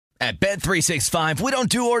At Bet365, we don't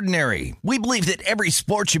do ordinary. We believe that every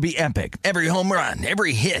sport should be epic. Every home run,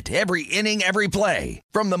 every hit, every inning, every play.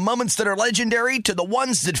 From the moments that are legendary to the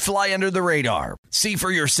ones that fly under the radar. See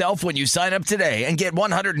for yourself when you sign up today and get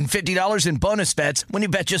 $150 in bonus bets when you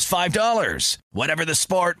bet just $5. Whatever the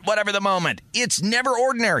sport, whatever the moment, it's never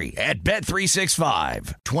ordinary at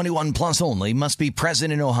Bet365. 21 plus only. Must be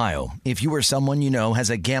present in Ohio. If you or someone you know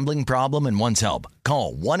has a gambling problem and wants help,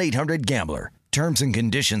 call 1-800-GAMBLER. Terms and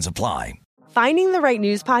conditions apply. Finding the right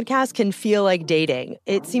news podcast can feel like dating.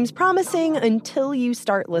 It seems promising until you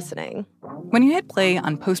start listening. When you hit play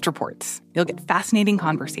on Post Reports, you'll get fascinating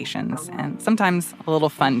conversations and sometimes a little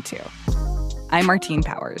fun, too. I'm Martine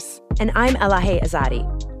Powers. And I'm Elahe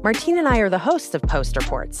Azadi. Martine and I are the hosts of Post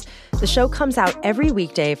Reports. The show comes out every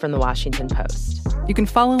weekday from the Washington Post. You can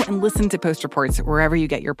follow and listen to Post Reports wherever you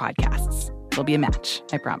get your podcasts. It'll be a match,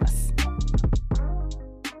 I promise.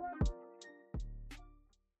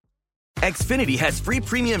 Xfinity has free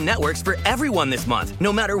premium networks for everyone this month,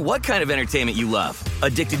 no matter what kind of entertainment you love.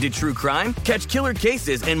 Addicted to true crime? Catch killer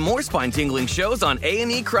cases and more spine-tingling shows on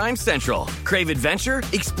A&E Crime Central. Crave adventure?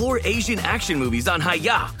 Explore Asian action movies on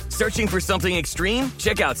Hi-YAH. Searching for something extreme?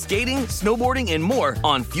 Check out skating, snowboarding, and more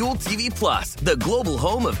on Fuel TV Plus, the global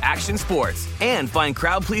home of action sports. And find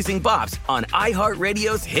crowd-pleasing bops on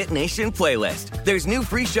iHeartRadio's Hit Nation playlist. There's new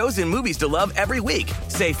free shows and movies to love every week.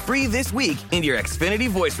 Say free this week in your Xfinity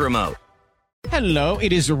voice remote. Hello,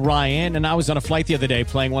 it is Ryan, and I was on a flight the other day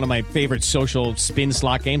playing one of my favorite social spin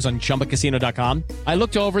slot games on ChumbaCasino.com. I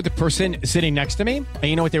looked over at the person sitting next to me, and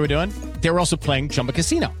you know what they were doing? They were also playing Chumba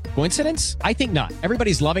Casino. Coincidence? I think not.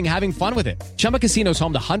 Everybody's loving having fun with it. Chumba Casino is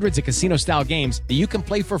home to hundreds of casino-style games that you can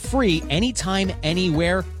play for free anytime,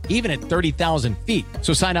 anywhere, even at 30,000 feet.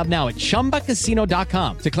 So sign up now at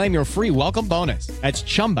ChumbaCasino.com to claim your free welcome bonus. That's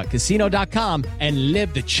ChumbaCasino.com and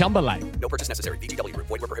live the Chumba life. No purchase necessary. VGW. Void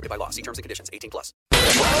where prohibited by law. See terms and conditions. 18 plus.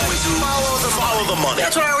 Always follow the money.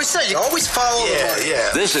 That's what I always say. You always follow the money.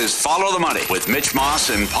 Yeah. This is Follow the Money with Mitch Moss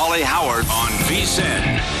and Paulie Howard on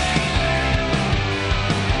VSiN.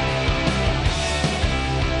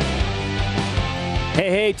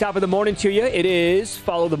 Hey, top of the morning to you. It is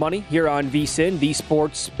Follow the Money here on VSiN, the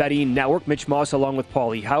Sports Betting Network. Mitch Moss along with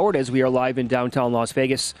Paulie Howard as we are live in downtown Las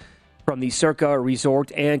Vegas from the Circa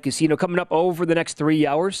Resort and Casino. Coming up over the next 3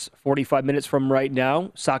 hours, 45 minutes from right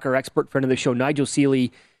now, soccer expert, friend of the show, Nigel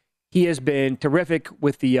Seeley. He has been terrific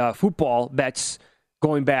with the football bets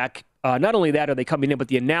going back. Not only that are they coming in, but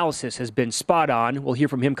the analysis has been spot on. We'll hear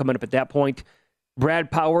from him coming up at that point.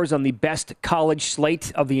 Brad Powers on the best college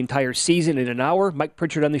slate of the entire season in an hour. Mike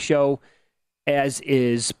Pritchard on the show, as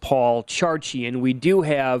is Paul Charchian. We do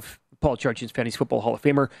have Paul Charchian's Fantasy Football Hall of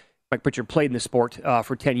Famer. Mike Pritchard played in the sport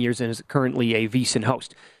for 10 years and is currently a VSiN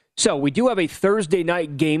host. So we do have a Thursday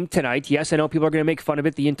night game tonight. Yes, I know people are going to make fun of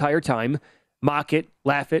it the entire time. Mock it,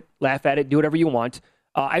 laugh at it, do whatever you want.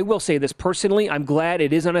 I will say this personally. I'm glad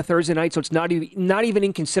it is on a Thursday night, so it's not even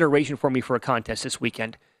in consideration for me for a contest this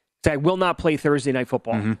weekend. So I will not play Thursday night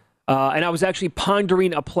football. Mm-hmm. And I was actually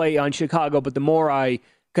pondering a play on Chicago, but the more I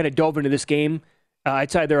kind of dove into this game,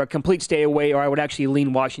 it's either a complete stay away or I would actually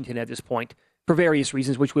lean Washington at this point for various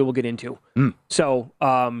reasons, which we will get into. So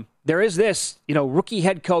there is this, rookie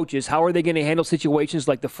head coaches, how are they going to handle situations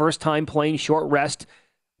like the first time playing short rest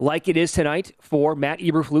like it is tonight for Matt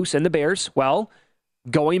Eberflus and the Bears? Well,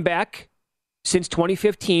 going back since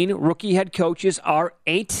 2015, rookie head coaches are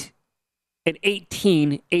 8-18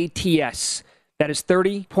 ATS. That is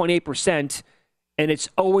 30.8%, and it's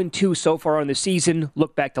 0-2 so far on the season.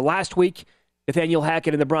 Look back to last week. Nathaniel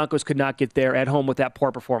Hackett and the Broncos could not get there at home with that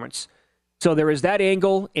poor performance. So there is that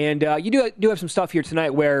angle, and you do have some stuff here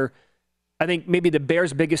tonight where I think maybe the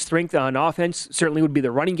Bears' biggest strength on offense certainly would be the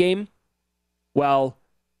running game. Well,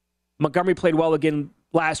 Montgomery played well again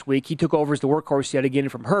last week. He took over as the workhorse yet again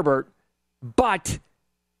from Herbert, but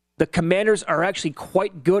the Commanders are actually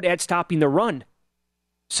quite good at stopping the run.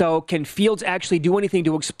 So can Fields actually do anything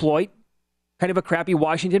to exploit kind of a crappy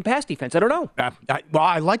Washington pass defense? I don't know.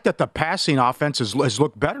 I like that the passing offense has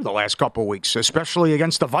looked better the last couple of weeks, especially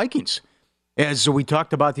against the Vikings. As we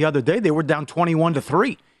talked about the other day, they were down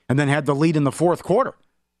 21-3 and then had the lead in the fourth quarter.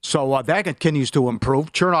 So that continues to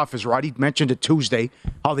improve. Chernoff is right. He mentioned it Tuesday,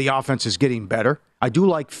 how the offense is getting better. I do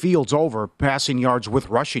like Fields over passing yards with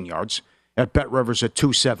rushing yards at BetRivers at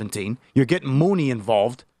 217. You're getting Mooney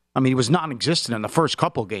involved. I mean, he was non-existent in the first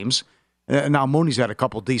couple games. Now Mooney's had a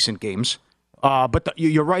couple decent games. But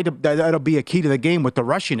you're right. That'll be a key to the game with the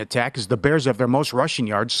rushing attack, as the Bears have their most rushing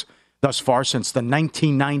yards thus far since the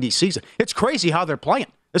 1990 season. It's crazy how they're playing.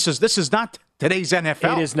 This is not today's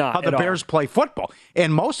NFL. It is not how the Bears play football.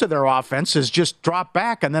 And most of their offense is just drop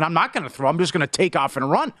back, and then I'm not going to throw. I'm just going to take off and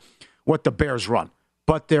run what the Bears run.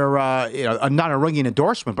 But they're not a ringing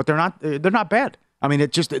endorsement, but they're not bad. I mean,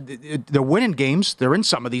 they're winning games. They're in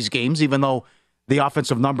some of these games, even though the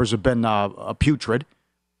offensive numbers have been putrid.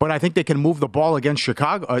 But I think they can move the ball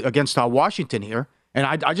against Washington here. And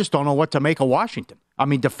I just don't know what to make of Washington. I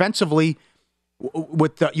mean, defensively,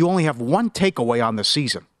 you only have one takeaway on the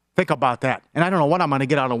season. Think about that. And I don't know what I'm going to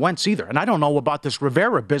get out of Wentz either. And I don't know about this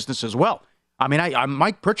Rivera business as well. I mean,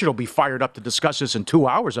 Mike Pritchard will be fired up to discuss this in 2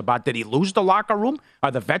 hours about, did he lose the locker room?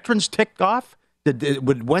 Are the veterans ticked off?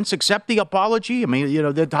 Would Wentz accept the apology? I mean,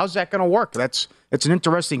 how's that going to work? It's an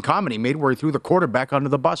interesting comedy made where he threw the quarterback under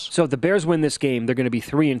the bus. So if the Bears win this game, they're going to be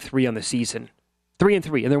 3-3 on the season.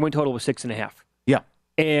 3-3, and their win total was 6.5. Yeah.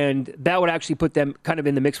 And that would actually put them kind of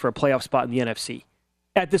in the mix for a playoff spot in the NFC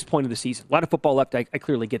at this point of the season. A lot of football left, I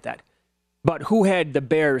clearly get that. But who had the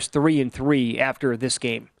Bears 3-3 after this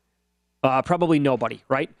game? Probably nobody,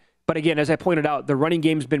 right? But again, as I pointed out, the running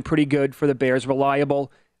game's been pretty good for the Bears,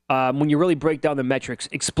 reliable. When you really break down the metrics,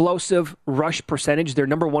 explosive rush percentage, they're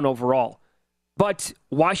number 1 overall. But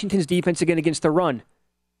Washington's defense, again, against the run,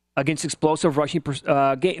 against explosive rushing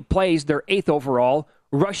plays, they're 8th overall.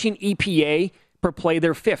 Rushing EPA per play,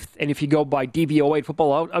 they're 5th. And if you go by DVOA,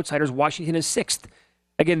 Football Outsiders, Washington is 6th.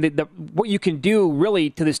 Again, what you can do really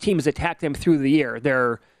to this team is attack them through the air.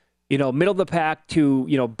 They're middle of the pack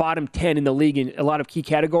to bottom 10 in the league in a lot of key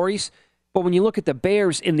categories. But when you look at the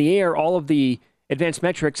Bears in the air, all of the advanced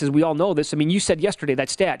metrics, as we all know this, I mean, you said yesterday that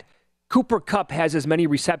stat. Cooper Kupp has as many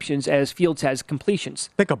receptions as Fields has completions.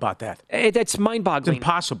 Think about that. That's mind-boggling. It's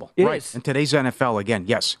impossible. It right. is. In today's NFL, again,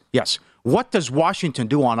 yes. What does Washington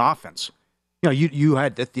do on offense? You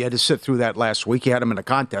had to sit through that last week. You had them in a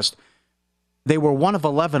contest. They were 1 of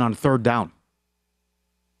 11 on third down.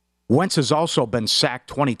 Wentz has also been sacked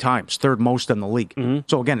 20 times, third most in the league. Mm-hmm.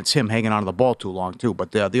 So, again, it's him hanging on to the ball too long, too.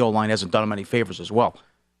 But the O-line hasn't done him any favors as well.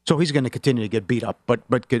 So he's going to continue to get beat up. But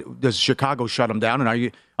does Chicago shut him down? And are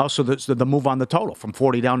you also the move on the total from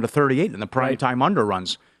 40 down to 38 in the primetime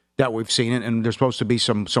underruns that we've seen? And there's supposed to be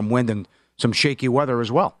some wind and some shaky weather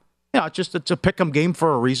as well. Yeah, it's a pick-em game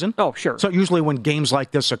for a reason. Oh, sure. So usually when games like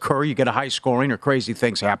this occur, you get a high scoring or crazy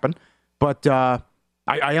things happen. But I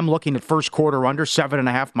am looking at first quarter under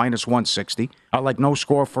 7.5 minus 160. I like no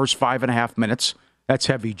score first 5.5 minutes. That's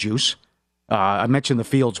heavy juice. I mentioned the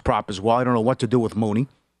Fields prop as well. I don't know what to do with Mooney.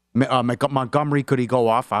 Montgomery, could he go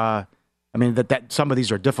off? I mean, that some of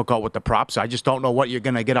these are difficult with the props. I just don't know what you're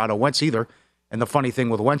going to get out of Wentz either. And the funny thing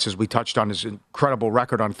with Wentz is we touched on his incredible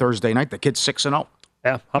record on Thursday night. The kid's 6-0.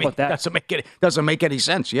 Yeah, how about that? Doesn't make any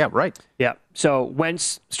sense. Yeah, right. Yeah. So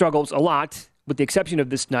Wentz struggles a lot, with the exception of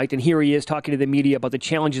this night, and here he is talking to the media about the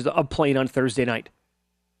challenges of playing on Thursday night.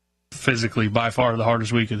 Physically, by far the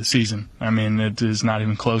hardest week of the season. I mean, it is not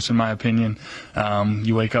even close in my opinion.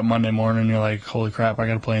 You wake up Monday morning and you're like, holy crap, I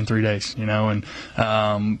got to play in 3 days, and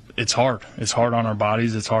it's hard. It's hard on our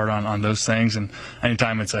bodies. It's hard on those things. And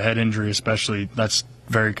anytime it's a head injury, especially, that's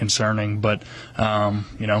very concerning. But,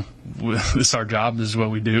 this is our job. This is what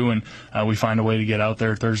we do. And we find a way to get out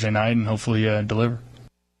there Thursday night and hopefully deliver.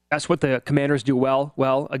 That's what the Commanders do well.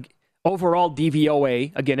 Well, overall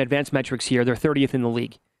DVOA, again, advanced metrics here, they're 30th in the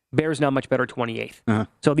league. Bears not much better, 28th. Uh-huh.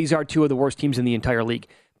 So these are 2 of the worst teams in the entire league.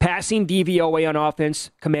 Passing DVOA on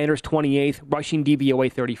offense, Commanders 28th. Rushing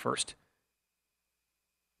DVOA 31st.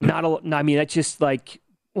 I mean, that's just like,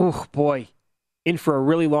 oh boy, in for a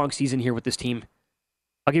really long season here with this team.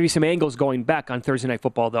 I'll give you some angles going back on Thursday Night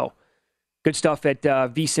Football, though. Good stuff at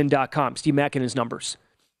vsin.com. Steve Makinen's numbers.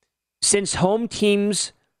 Since home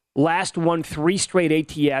teams last won 3 straight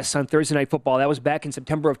ATS on Thursday Night Football, that was back in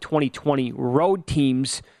September of 2020. Road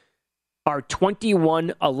teams are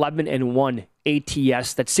 21-11-1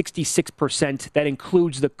 ATS. That's 66%. That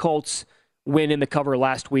includes the Colts win in the cover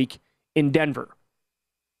last week in Denver.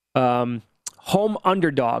 Home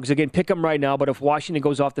underdogs. Again, pick them right now, but if Washington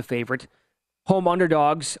goes off the favorite, home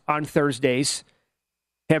underdogs on Thursdays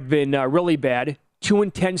have been really bad.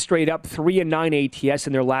 2-10 straight up, 3-9 ATS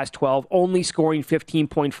in their last 12, only scoring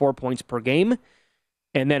 15.4 points per game.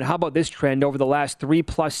 And then how about this trend over the last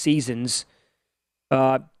 3+ seasons?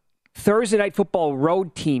 Thursday Night Football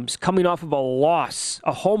road teams coming off of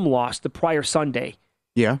a home loss the prior Sunday.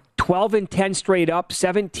 Yeah. 12-10 straight up,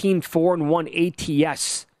 17-4-1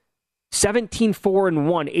 ATS.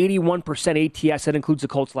 17-4-1, 81% ATS. That includes the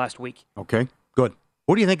Colts last week. Okay, good.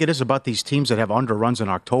 What do you think it is about these teams that have underruns in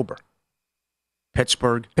October?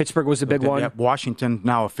 Pittsburgh was a big one. Washington,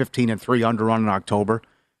 now a 15-3 underrun in October.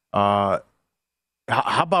 How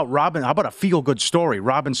about a feel-good story?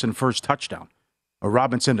 Robinson first touchdown.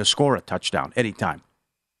 Robinson to score a touchdown anytime.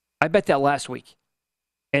 I bet that last week.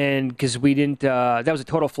 And because we didn't, that was a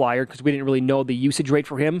total flyer because we didn't really know the usage rate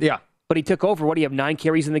for him. Yeah. But he took over. What do you have, 9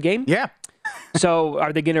 carries in the game? Yeah. So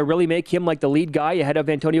are they going to really make him like the lead guy ahead of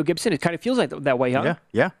Antonio Gibson? It kind of feels like that way, huh?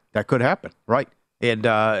 Yeah, that could happen, right? And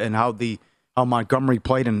how Montgomery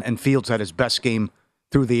played and Fields had his best game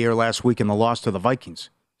through the air last week in the loss to the Vikings.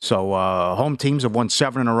 So home teams have won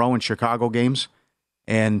 7 in a row in Chicago games,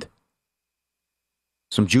 and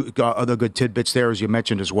some other good tidbits there, as you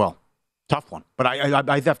mentioned as well. Tough one, but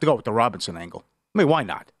I have to go with the Robinson angle. I mean, why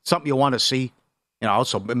not? Something you want to see.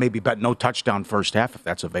 Also maybe bet no touchdown first half if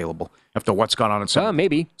that's available after what's gone on in some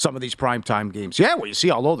of these primetime games. Yeah, well, you see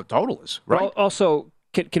how low the total is, right? Well, also,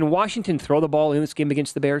 can Washington throw the ball in this game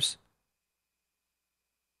against the Bears?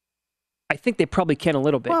 I think they probably can a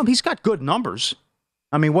little bit. Well, he's got good numbers.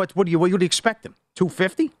 I mean, what do you expect him?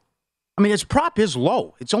 250? I mean, his prop is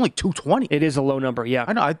low. It's only 220. It is a low number, yeah.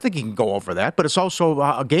 I know. I think he can go over that, but it's also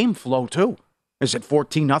a game flow too. Is it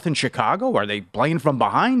 14-0 Chicago? Are they playing from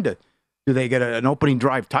behind? Do they get an opening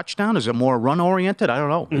drive touchdown? Is it more run-oriented? I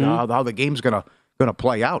don't know how the game's gonna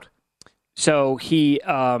play out. So he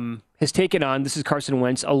has taken on, this is Carson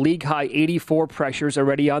Wentz, a league-high 84 pressures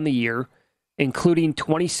already on the year, including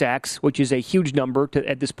 20 sacks, which is a huge number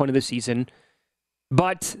at this point of the season.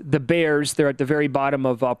 But the Bears, they're at the very bottom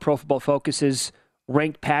of Pro Football Focus's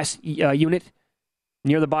ranked pass unit,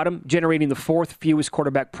 near the bottom, generating the 4th fewest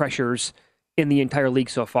quarterback pressures in the entire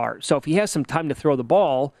league so far. So if he has some time to throw the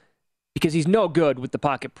ball, because he's no good with the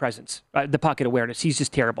pocket presence, the pocket awareness. He's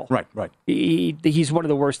just terrible. Right. He's one of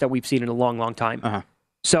the worst that we've seen in a long, long time. Uh-huh.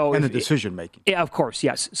 So and the decision-making. Yeah, of course,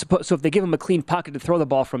 yes. So if they give him a clean pocket to throw the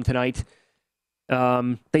ball from tonight,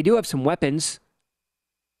 they do have some weapons.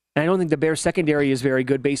 And I don't think the Bears secondary is very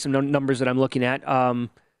good based on numbers that I'm looking at.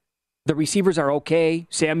 The receivers are okay.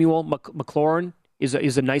 Samuel McLaurin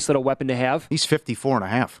is a nice little weapon to have. He's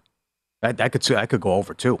 54.5. I could go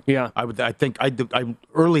over too. Yeah, I think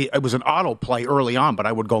early. It was an auto play early on, but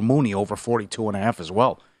I would go Mooney over 42.5 as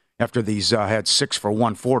well. After these had 6 for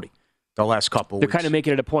 140 the last couple. They're kind of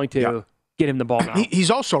making it a point to get him the ball now.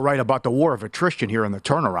 He's also right about the war of attrition here in the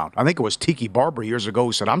turnaround. I think it was Tiki Barber years ago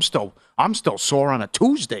who said, "I'm still sore on a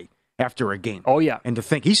Tuesday after a game." Oh yeah, and to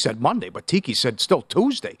think he said Monday, but Tiki said still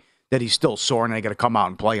Tuesday that he's still sore and they got to come out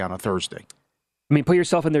and play on a Thursday. I mean, put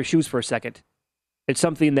yourself in their shoes for a second. It's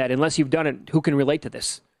something that, unless you've done it, who can relate to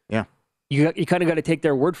this? Yeah. You kind of got to take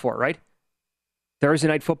their word for it, right? Thursday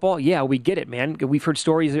night football? Yeah, we get it, man. We've heard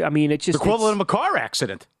stories. I mean, it's just... The equivalent of a car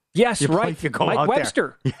accident. Yes, right. Mike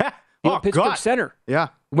Webster. There. Yeah. Pittsburgh Center. Yeah.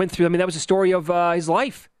 Went through, that was a story of his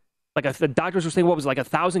life. The doctors were saying,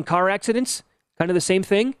 1,000 car accidents? Kind of the same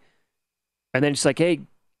thing. And then it's like, hey,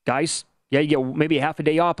 guys, you get maybe half a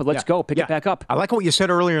day off, but let's go. Pick it back up. I like what you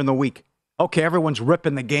said earlier in the week. Okay, everyone's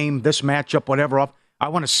ripping the game, this matchup, whatever up. I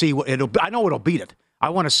want to see what it'll. I know it'll beat it. I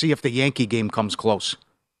want to see if the Yankee game comes close.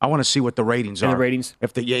 I want to see what the ratings are. The ratings.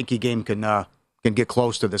 If the Yankee game can get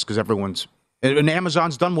close to this, because everyone's and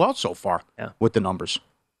Amazon's done well so far with the numbers.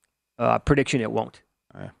 Prediction: it won't.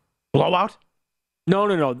 Blowout?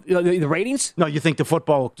 No. The ratings? No, you think the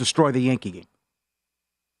football will destroy the Yankee game?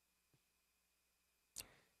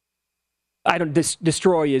 I don't.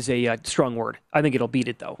 Destroy is a strong word. I think it'll beat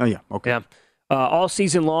it though. Oh yeah. Okay. Yeah. All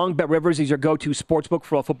season long, BetRivers is your go-to sportsbook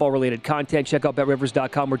for all football-related content. Check out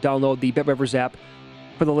BetRivers.com or download the BetRivers app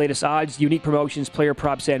for the latest odds, unique promotions, player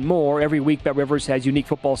props, and more. Every week, BetRivers has unique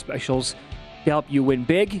football specials to help you win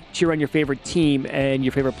big. Cheer on your favorite team and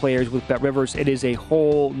your favorite players with BetRivers. It is a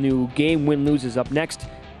whole new game. Win-lose is up next.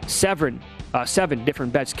 7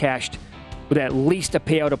 different bets cashed with at least a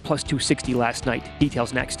payout of plus 260 last night.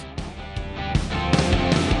 Details next.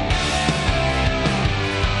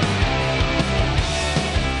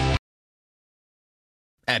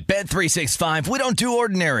 At Bet365, we don't do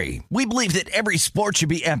ordinary. We believe that every sport should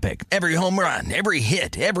be epic. Every home run, every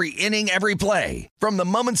hit, every inning, every play. From the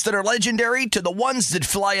moments that are legendary to the ones that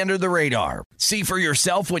fly under the radar. See for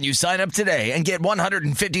yourself when you sign up today and get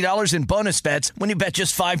 $150 in bonus bets when you bet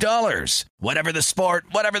just $5. Whatever the sport,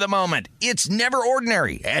 whatever the moment, it's never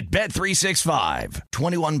ordinary at Bet365.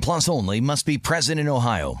 21 plus only. Must be present in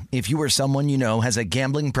Ohio. If you or someone you know has a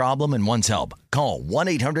gambling problem and wants help, call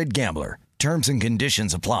 1-800-GAMBLER. Terms and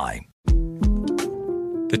conditions apply.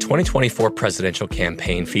 The 2024 presidential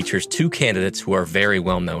campaign features 2 candidates who are very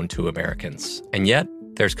well known to Americans. And yet,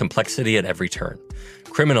 there's complexity at every turn.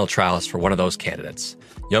 Criminal trials for one of those candidates.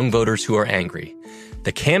 Young voters who are angry.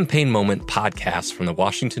 The Campaign Moment podcast from the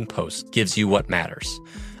Washington Post gives you what matters.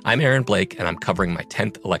 I'm Aaron Blake, and I'm covering my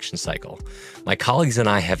 10th election cycle. My colleagues and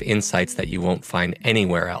I have insights that you won't find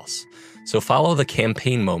anywhere else. So follow the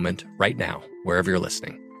campaign moment right now, wherever you're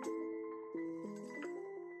listening.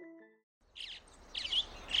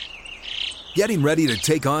 Getting ready to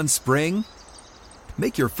take on spring?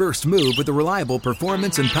 Make your first move with the reliable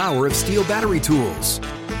performance and power of Steel battery tools.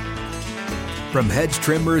 From hedge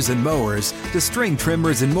trimmers and mowers to string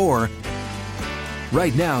trimmers and more,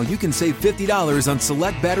 right now you can save $50 on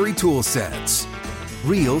select battery tool sets.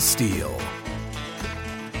 Real Steel.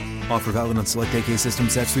 Offer valid on select AK system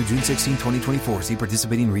sets through June 16, 2024. See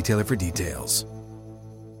participating retailer for details.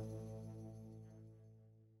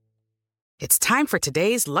 It's time for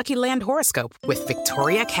today's Lucky Land horoscope with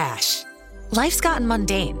Victoria Cash. Life's gotten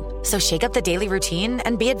mundane, so shake up the daily routine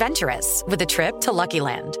and be adventurous with a trip to Lucky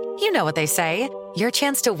Land. You know what they say, your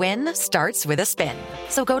chance to win starts with a spin.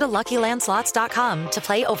 So go to LuckyLandSlots.com to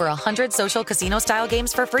play over 100 social casino-style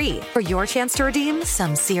games for free for your chance to redeem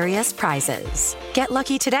some serious prizes. Get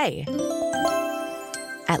lucky today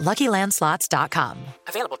at LuckyLandSlots.com.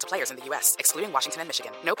 Available to players in the U.S., excluding Washington and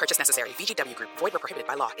Michigan. No purchase necessary. VGW Group. Void where prohibited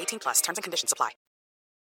by law. 18+. Terms and conditions apply.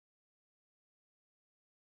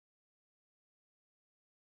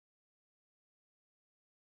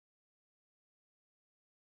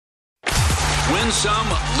 Win Some,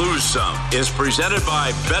 Lose Some is presented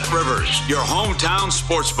by BetRivers, your hometown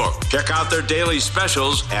sportsbook. Check out their daily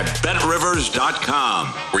specials at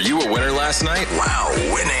BetRivers.com. Were you a winner last night? Wow,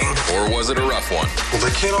 winning. Or was it a rough one? Well,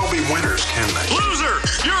 they can't all be winners, can they? Loser!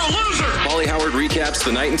 You're a loser! Paulie Howard recaps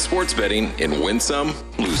the night in sports betting in Win Some,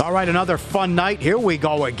 Lose Some. All right, another fun night. Here we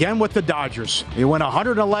go again with the Dodgers. They win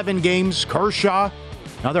 111 games. Kershaw,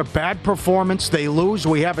 another bad performance. They lose.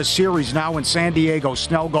 We have a series now in San Diego.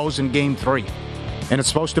 Snell goes in Game 3. And it's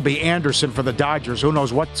supposed to be Anderson for the Dodgers. Who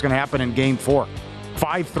knows what's going to happen in Game 4.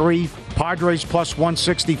 5-3, Padres plus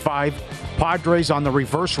 165. Padres on the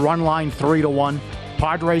reverse run line 3-1.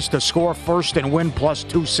 Padres to score first and win plus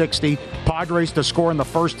 260. Padres to score in the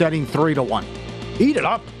first inning 3-1. Eat it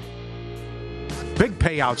up. Big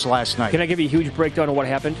payouts last night. Can I give you a huge breakdown of what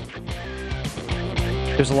happened?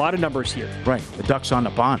 There's a lot of numbers here. Right, the Ducks on the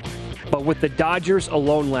bond. But with the Dodgers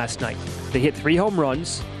alone last night, they hit 3 home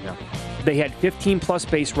runs. Yeah. They had 15-plus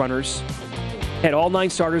base runners, had all 9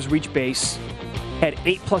 starters reach base, had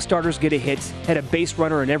 8-plus starters get a hit, had a base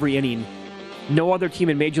runner in every inning. No other team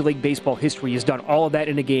in Major League Baseball history has done all of that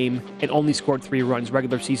in a game and only scored 3 runs,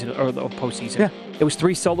 regular season or the postseason. Yeah. It was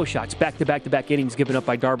 3 solo shots, back-to-back-to-back innings given up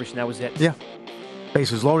by Darvish, and that was it. Yeah.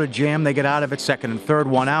 Bases loaded, jam, they get out of it. Second and third,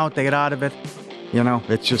 1 out, they get out of it. You know,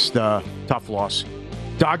 it's just a tough loss.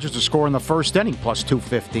 Dodgers to score in the first inning, plus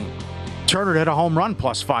 215. Turner hit a home run,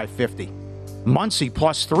 plus 550. Muncy,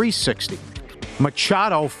 plus 360.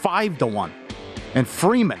 Machado, 5-1. And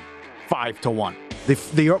Freeman, 5-1.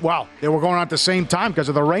 They were going on at the same time because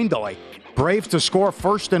of the rain delay. Braves to score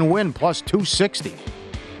first and win, plus 260.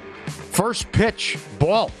 First pitch,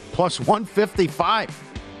 ball, plus 155.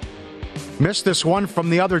 Missed this one from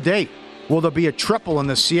the other day. Will there be a triple in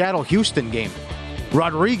the Seattle-Houston game?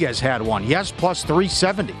 Rodriguez had one. Yes, plus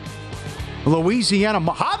 370. Louisiana.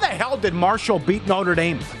 How the hell did Marshall beat Notre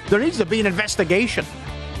Dame? There needs to be an investigation.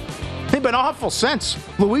 They've been awful since.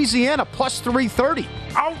 Louisiana, plus 330.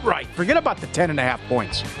 Outright. Forget about the 10.5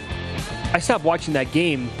 points. I stopped watching that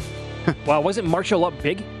game. Wow, wasn't Marshall up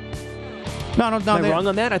big? No. Am I wrong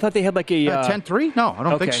on that? I thought they had like a... 10-3? No, I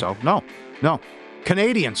don't think so. No.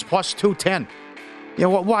 Canadians, plus 210. Yeah,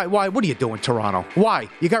 why? What are you doing, Toronto? Why?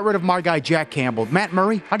 You got rid of my guy, Jack Campbell. Matt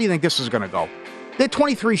Murray, how do you think this is going to go? They had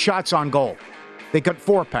 23 shots on goal. They got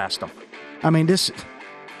 4 past them. I mean,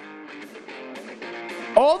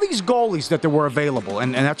 all these goalies that were available,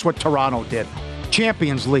 and that's what Toronto did.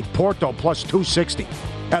 Champions League, Porto, plus 260.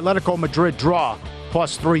 Atletico Madrid, draw,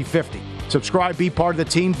 plus 350. Subscribe, be part of the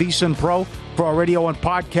team, VSiN Pro, for our radio and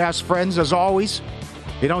podcast friends, as always.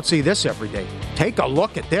 You don't see this every day. Take a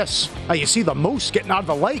look at this. Now, you see the moose getting out of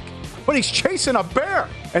the lake, but he's chasing a bear,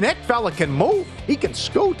 and that fella can move. He can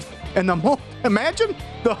scoot. And imagine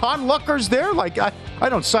the onlookers there. Like, I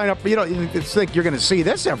don't sign up for, you think you're going to see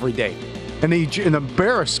this every day. And the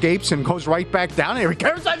bear escapes and goes right back down. And here he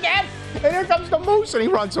comes again. And here comes the moose. And he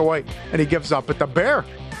runs away. And he gives up. But the bear.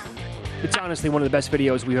 It's honestly one of the best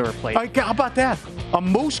videos we've ever played. How about that? A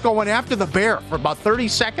moose going after the bear for about 30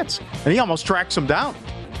 seconds. And he almost tracks him down.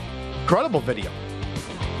 Incredible video.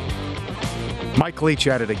 Mike Leach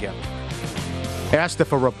at it again.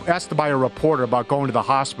 Asked by a reporter about going to the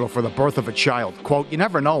hospital for the birth of a child. Quote, you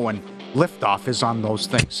never know when liftoff is on those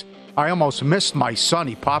things. I almost missed my son.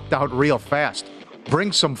 He popped out real fast.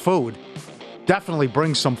 Bring some food. Definitely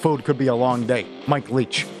bring some food. Could be a long day. Mike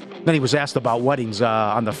Leach. Then he was asked about weddings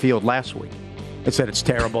on the field last week. It said it's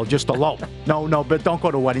terrible. Just elope. No, but don't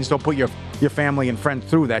go to weddings. Don't put your family and friends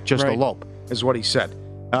through that. Just elope is what he said.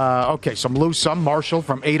 Okay, some lose some. Marshall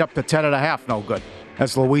from 8 up to 10.5. No good.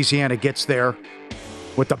 As Louisiana gets there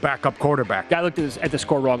with the backup quarterback. I looked at the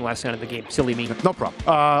score wrong last night of the game. Silly me. No problem.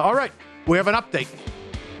 All right, we have an update.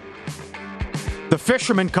 The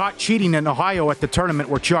fishermen caught cheating in Ohio at the tournament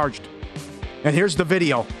were charged. And here's the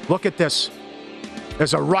video. Look at this.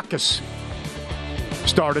 There's a ruckus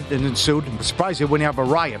started and ensued. I'm surprised they wouldn't have a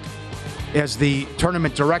riot as the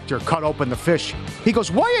tournament director cut open the fish. He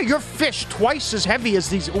goes, why are your fish twice as heavy as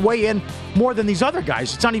these, weigh in more than these other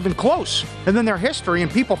guys? It's not even close. And then their history,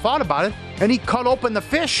 and people thought about it, and he cut open the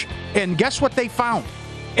fish, and guess what they found?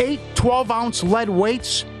 8 12-ounce lead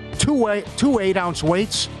weights, two 8-ounce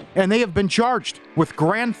weights, and they have been charged with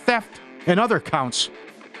grand theft and other counts.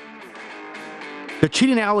 The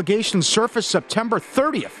cheating allegations surfaced September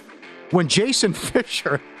 30th when Jason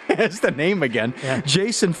Fisher, has the name again,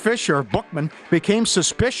 Jason Fisher, Bookman, became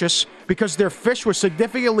suspicious because their fish was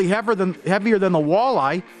significantly heavier than the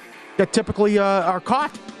walleye that typically are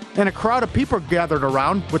caught. And a crowd of people gathered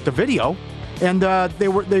around with the video, and they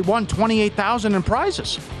won $28,000 in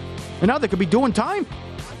prizes. And now they could be doing time.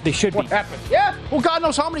 They should be. What happened? Yeah. Well, God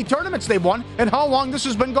knows how many tournaments they've won and how long this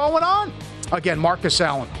has been going on. Again, Marcus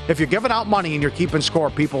Allen. If you're giving out money and you're keeping score,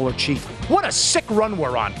 people are cheap. What a sick run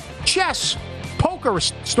we're on. Chess, poker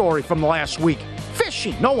story from the last week.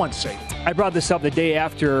 Fishing, no one's safe. I brought this up the day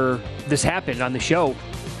after this happened on the show.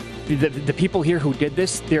 The people here who did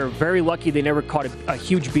this, they're very lucky they never caught a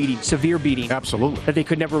huge beating, severe beating. Absolutely. That they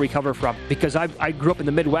could never recover from. Because I grew up in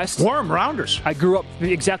the Midwest. Worm rounders. I grew up,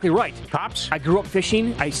 exactly right. Cops. I grew up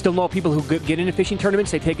fishing. I still know people who get into fishing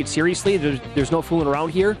tournaments. They take it seriously. There's no fooling around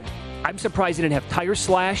here. I'm surprised they didn't have tires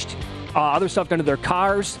slashed, other stuff done to their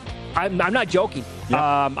cars. I'm not joking. Yep.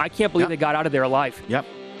 I can't believe they got out of there alive. Yep.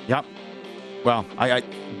 Well,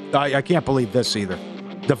 I can't believe this either.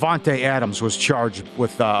 Devontae Adams was charged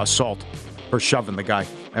with assault for shoving the guy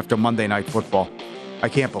after Monday Night Football. I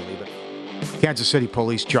can't believe it. Kansas City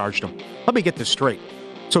police charged him. Let me get this straight.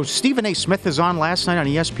 So Stephen A. Smith is on last night on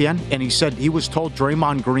ESPN, and he said he was told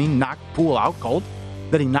Draymond Green knocked Poole out cold,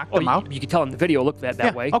 that he knocked him out. You can tell in the video looked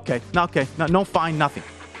that way. Okay. No fine, nothing.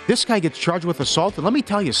 This guy gets charged with assault, and let me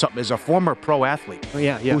tell you something. As a former pro athlete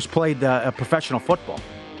who's played professional football,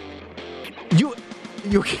 you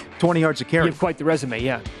 20 yards of carry. You have quite the resume,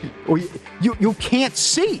 yeah. You can't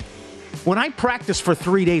see. When I practiced for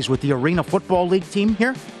 3 days with the Arena Football League team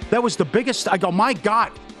here, that was the biggest. I go, my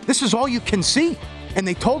God, this is all you can see. And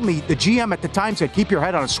they told me, the GM at the time said, keep your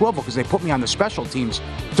head on a swivel because they put me on the special teams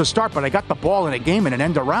to start, but I got the ball in a game in an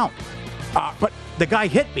end around. But the guy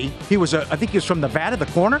hit me. I think he was from Nevada, the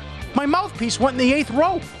corner. My mouthpiece went in the 8th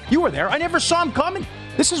row. You were there. I never saw him coming.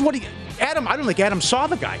 This is what Adam, I don't think Adam saw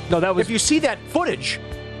the guy. No, that was. If you see that footage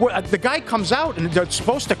where the guy comes out and they're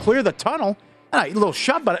supposed to clear the tunnel, a little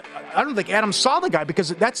shove, but I don't think Adam saw the guy because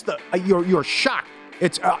that's you're shocked.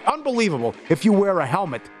 It's unbelievable if you wear a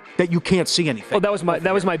helmet that you can't see anything. Well,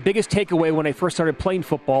 that was my biggest takeaway when I first started playing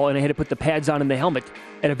football, and I had to put the pads on and the helmet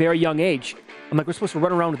at a very young age. I'm like, we're supposed to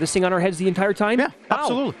run around with this thing on our heads the entire time? Yeah,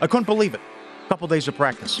 absolutely. I couldn't believe it. A couple days of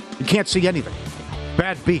practice. You can't see anything.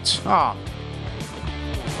 Bad beats.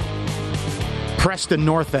 Preston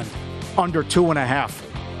North End, under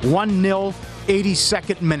 2.5. 1-0,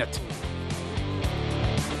 82nd minute.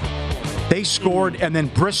 They scored, and then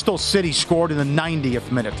Bristol City scored in the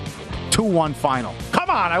 90th minute. 2-1 final. Come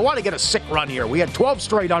on, I want to get a sick run here. We had 12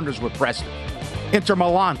 straight unders with Preston. Inter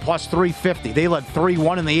Milan plus 350. They led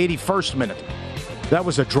 3-1 in the 81st minute. That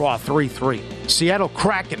was a draw, 3-3. Seattle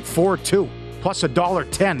Kraken 4-2, plus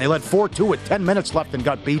 $1.10. They led 4-2 with 10 minutes left and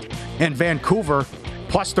got beat. And Vancouver,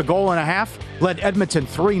 plus the goal and a half, led Edmonton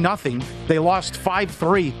 3-0. They lost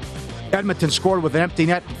 5-3. Edmonton scored with an empty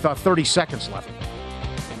net with 30 seconds left.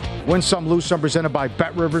 Win some, lose some, presented by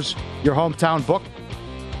Bet Rivers, your hometown book.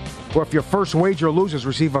 Or if your first wager loses,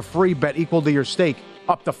 receive a free bet equal to your stake,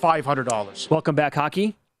 up to $500. Welcome back,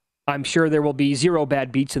 hockey. I'm sure there will be 0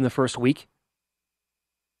 bad beats in the first week.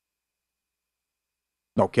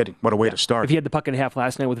 No kidding. What a way to start. If you had the puck and a half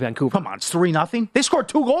last night with Vancouver. Come on, it's 3-0. They scored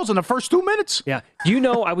 2 goals in the first 2 minutes. Yeah. Do you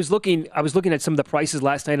know, I was looking at some of the prices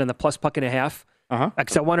last night on the plus puck and a half.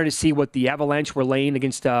 Because I wanted to see what the Avalanche were laying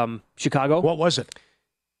against Chicago. What was it?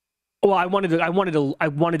 Well, I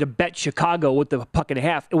wanted to bet Chicago with the puck and a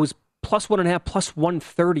half. It was plus 1.5, plus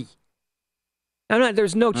 130.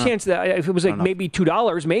 There's no chance that if it was like maybe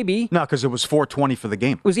 $2, maybe. No, because it was $4.20 for the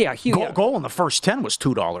game. It was huge. Goal in the first 10 was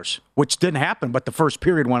 $2, which didn't happen, but the first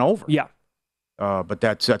period went over. Yeah. But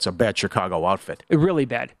that's a bad Chicago outfit. Really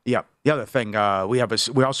bad. Yeah. The other thing, we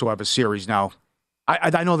also have a series now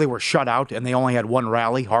I know they were shut out, and they only had one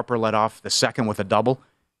rally. Harper led off the second with a double.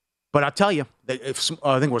 But I'll tell you, I think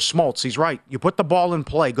it was Smoltz, he's right. You put the ball in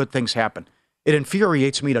play, good things happen. It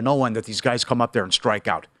infuriates me to no end that these guys come up there and strike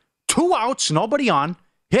out. 2 outs, nobody on,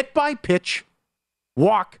 hit by pitch,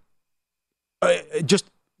 walk. Just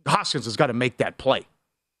Hoskins has got to make that play.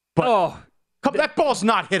 But that ball's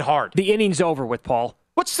not hit hard. The inning's over with, Paul.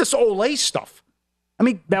 What's this Olay stuff? I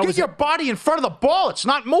mean, get your body in front of the ball. It's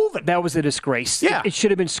not moving. That was a disgrace. Yeah. It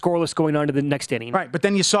should have been scoreless going on to the next inning. Right, but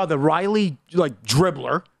then you saw the Riley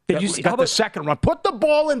dribbler. Did you see got the second run? Put the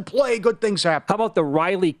ball in play. Good things happen. How about the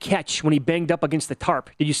Riley catch when he banged up against the tarp?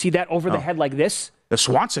 Did you see that over the head like this? The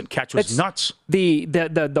Swanson catch was nuts. The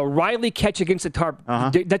Riley catch against the tarp,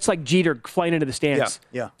 that's like Jeter flying into the stands.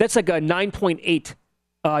 Yeah. That's like a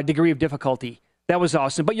 9.8 degree of difficulty. That was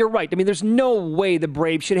awesome. But you're right. I mean, there's no way the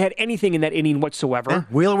Braves should have had anything in that inning whatsoever. Yeah.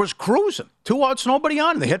 Wheeler was cruising. 2 outs, nobody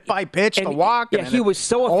on. The hit by pitch, the walk. Yeah, he was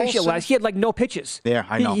so efficient last. He had like no pitches. Yeah,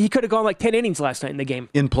 I know. He could have gone like 10 innings last night in the game.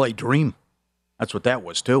 In-play dream. That's what that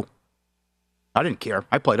was, too. I didn't care.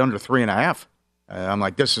 I played under 3.5. I'm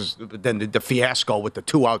like, this is then the fiasco with the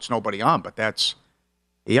 2 outs, nobody on. But that's,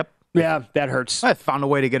 yep. Yeah, that hurts. I found a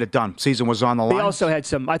way to get it done. Season was on the line. They also had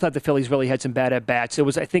I thought the Phillies really had some bad at-bats. It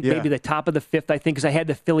was, I think, maybe the top of the fifth, because I had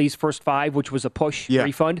the Phillies' first 5, which was a push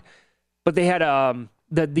refund. But they had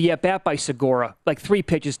the at-bat by Segura, like 3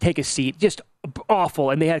 pitches, take a seat, just awful.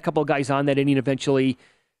 And they had a couple of guys on that inning eventually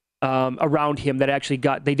around him that actually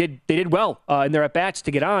they did well in their at-bats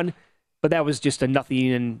to get on. But that was just a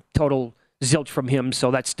nothing and total zilch from him,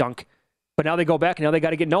 so that stunk. But now they go back, and now they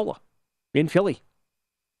got to get Nola in Philly.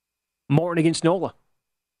 Morton against Nola.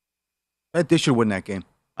 They should win that game.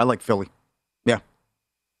 I like Philly. Yeah.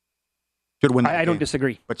 Should win that game. I don't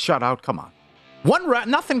disagree. But shut out, come on.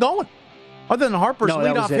 Nothing going. Other than Harper's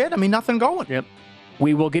leadoff hit, nothing going. Yep.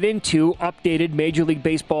 We will get into updated Major League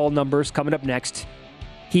Baseball numbers coming up next.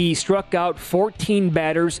 He struck out 14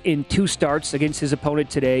 batters in 2 starts against his opponent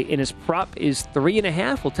today, and his prop is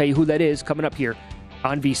 3.5. We'll tell you who that is coming up here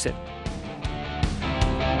on VSiN.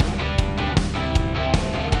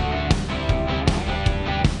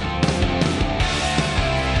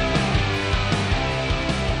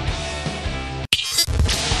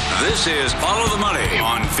 This is Follow the Money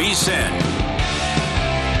on VSiN.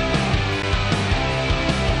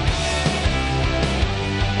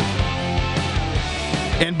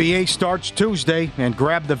 NBA starts Tuesday, and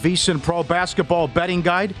grab the VSiN Pro Basketball Betting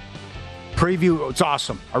Guide. Preview, it's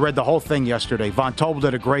awesome. I read the whole thing yesterday. Von Tobel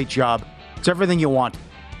did a great job. It's everything you want.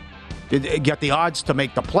 Get the odds to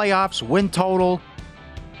make the playoffs, win total,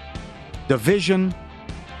 division,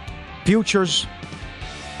 futures,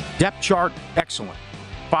 depth chart, excellent.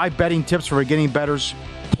 5 betting tips for beginning bettors,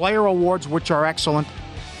 player awards, which are excellent,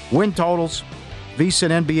 win totals,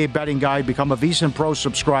 VSiN NBA Betting Guide. Become a VSiN Pro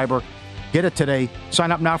subscriber. Get it today. Sign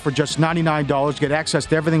up now for just $99. Get access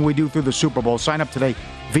to everything we do through the Super Bowl. Sign up today.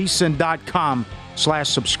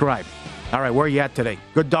 VSiN.com/subscribe. All right, where are you at today?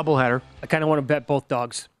 Good doubleheader. I kind of want to bet both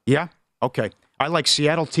dogs. Yeah? Okay. I like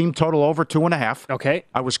Seattle team total over 2.5. Okay.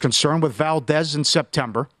 I was concerned with Valdez in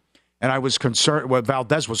September, and I was concerned. Well,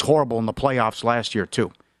 Valdez was horrible in the playoffs last year,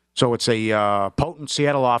 too. So it's a potent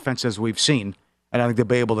Seattle offense, as we've seen, and I think they'll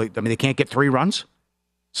be able to. I mean, they can't get 3 runs.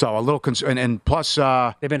 So a little concern. And plus,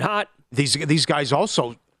 they've been hot. These guys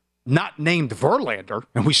also not named Verlander,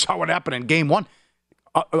 and we saw what happened in Game 1.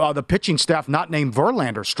 The pitching staff not named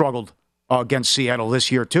Verlander struggled against Seattle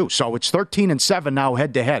this year too. So it's 13-7 now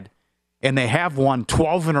head-to-head, and they have won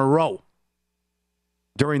 12 in a row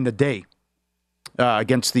during the day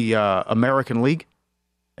against the American League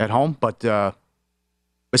at home. But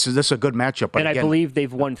this is a good matchup. But and I believe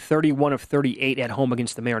they've won 31 of 38 at home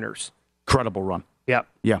against the Mariners. Incredible run. Yeah.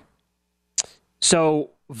 Yeah. So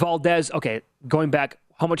Valdez, okay, going back,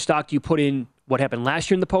 how much stock do you put in what happened last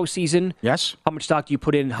year in the postseason? Yes. How much stock do you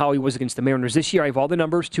put in how he was against the Mariners this year? I have all the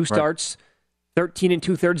numbers, 2 starts, 13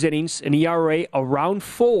 2/3 innings, an ERA around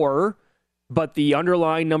 4, but the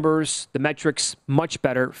underlying numbers, the metrics, much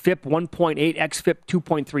better. FIP 1.8, xFIP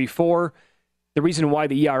 2.34. The reason why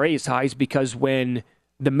the ERA is high is because when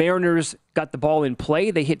the Mariners got the ball in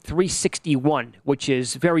play, they hit 361, which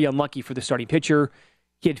is very unlucky for the starting pitcher.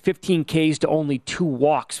 He had 15 Ks to only 2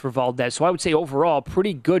 walks for Valdez. So I would say overall,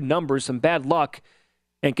 pretty good numbers, some bad luck.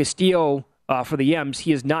 And Castillo, for the M's,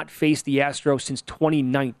 he has not faced the Astros since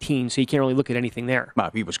 2019, so you can't really look at anything there.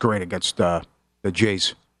 He was great against the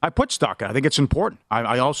Jays. I put stock in. I think it's important.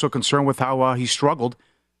 I also concerned with how he struggled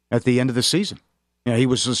at the end of the season. You know, he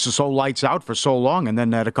was just so lights out for so long, and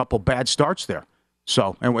then had a couple bad starts there.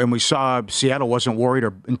 So, and we saw Seattle wasn't worried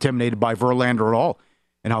or intimidated by Verlander at all,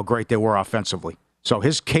 and how great they were offensively. So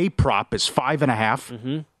his K prop is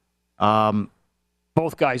 5.5.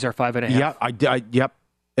 Both guys are 5.5. Yeah, yep.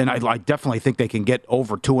 And I definitely think they can get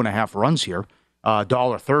over 2.5 runs here.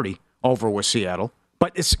 $1.30 over with Seattle.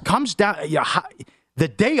 But it comes down, the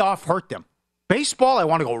day off hurt them. Baseball, I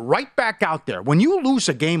want to go right back out there. When you lose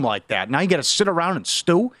a game like that, now you got to sit around and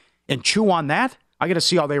stew and chew on that. I got to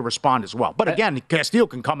see how they respond as well. But again, Castillo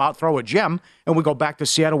can come out, throw a gem, and we go back to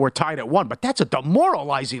Seattle. We're tied at 1. But that's a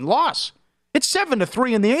demoralizing loss. It's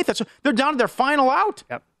 7-3 in the 8th. They're down to their final out.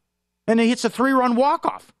 Yep. And he hits a 3-run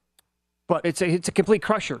walk-off. But it's a complete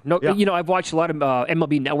crusher. No, yeah. I've watched a lot of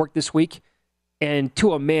MLB Network this week, and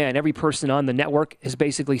to a man, every person on the network has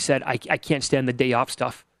basically said, I can't stand the day off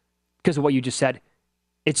stuff because of what you just said.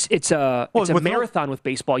 It's a marathon with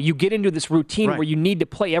baseball. You get into this routine where you need to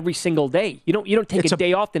play every single day. You don't take a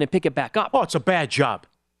day off then and pick it back up. Oh, it's a bad job.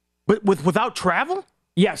 But without travel?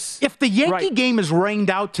 Yes. If the Yankee game is rained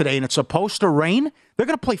out today and it's supposed to rain, they're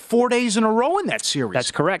going to play 4 days in a row in that series.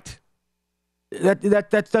 That's correct.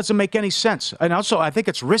 That doesn't make any sense. And also, I think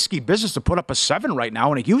it's risky business to put up a 7 right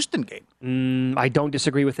now in a Houston game. I don't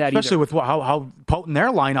disagree with that Especially either. with how potent their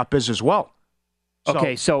lineup is as well.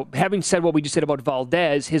 Okay, so having said what we just said about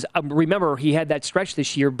Valdez, remember, he had that stretch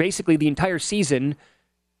this year, basically the entire season,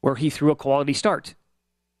 where he threw a quality start,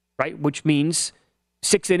 right? Which means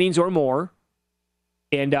 6 innings or more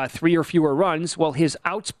and 3 or fewer runs. Well, his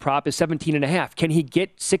outs prop is 17.5. Can he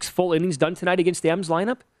get 6 full innings done tonight against the M's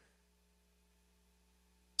lineup?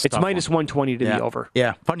 It's minus 120 to the over.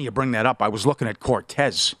 Yeah, funny you bring that up. I was looking at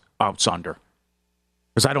Cortez outs under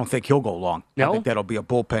because I don't think he'll go long. No? I think that'll be a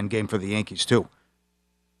bullpen game for the Yankees, too.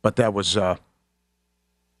 But that was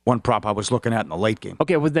one prop I was looking at in the late game.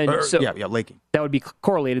 Okay, well then, late game. That would be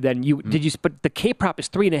correlated then. But the K prop is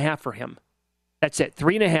 3.5 for him. That's it,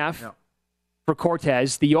 3.5 for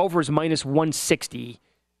Cortez. The over is minus 160.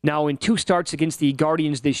 Now, in 2 starts against the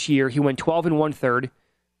Guardians this year, he went 12 1/3,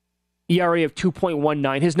 ERA of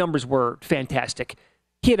 2.19. His numbers were fantastic.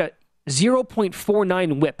 He had a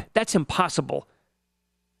 0.49 whip. That's impossible.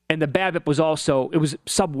 And the BABIP was it was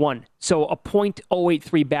sub 1. So a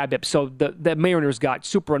 .083 BABIP. So the Mariners got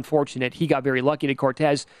super unfortunate. He got very lucky to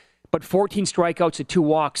Cortez. But 14 strikeouts and 2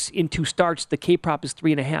 walks in 2 starts. The K prop is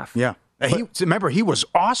 3.5. Yeah. Remember, he was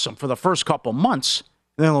awesome for the first couple months.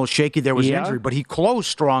 Then a little shaky. There was injury, but he closed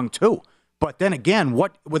strong too. But then again,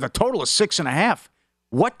 with a total of 6.5,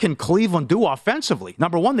 what can Cleveland do offensively?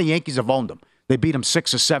 Number one, the Yankees have owned them. They beat them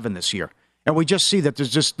 6-7 this year. And we just see that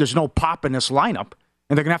there's no pop in this lineup.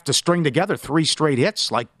 And they're going to have to string together 3 straight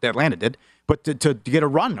hits like Atlanta did, but to get a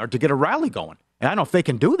run or to get a rally going. And I don't know if they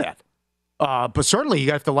can do that. But certainly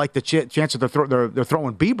you have to like the chance that they're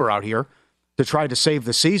throwing Bieber out here to try to save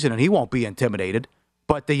the season, and he won't be intimidated.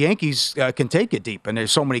 But the Yankees can take it deep, and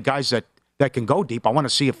there's so many guys that can go deep. I want to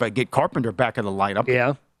see if I get Carpenter back in the lineup.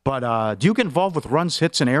 Yeah. But do you get involved with runs,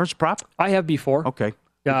 hits, and errors prop? I have before. Okay.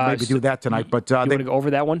 Maybe do that tonight. But you want to go over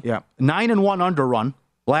that one? Yeah. 9-1 under run.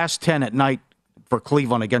 Last 10 at night for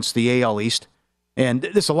Cleveland against the AL East. And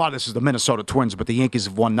a lot of this is the Minnesota Twins, but the Yankees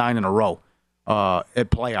have won 9 in a row at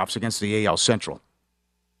playoffs against the AL Central.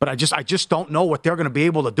 But I just don't know what they're going to be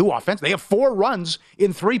able to do offensively. They have 4 runs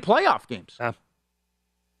in 3 playoff games.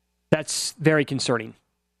 That's very concerning.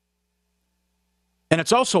 And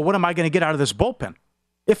it's also, what am I going to get out of this bullpen?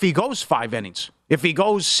 If he goes 5 innings, if he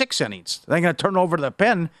goes 6 innings, they're going to turn over the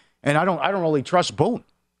pen, and I don't really trust Boone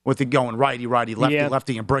with it going righty,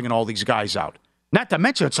 lefty, and bringing all these guys out. Not to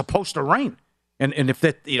mention, it's supposed to rain. And if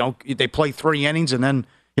they play 3 innings and then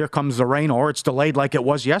here comes the rain, or it's delayed like it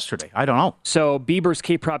was yesterday. I don't know. So Bieber's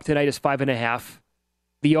K prop tonight is 5.5.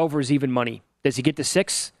 The over is even money. Does he get to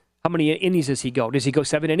 6? How many innings does he go? Does he go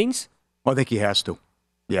 7 innings? Well, I think he has to.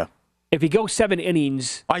 Yeah. If he goes 7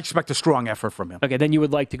 innings, I expect a strong effort from him. Okay, then you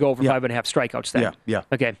would like to go over 5.5 strikeouts then. Yeah.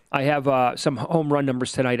 Okay, I have some home run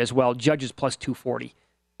numbers tonight as well. Judge is plus 240.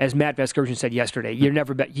 As Matt Vasgersian said yesterday,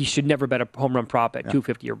 you should never bet a home run prop at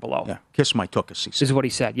 250 or below. Yeah, kiss my tuchus, he said. This is what he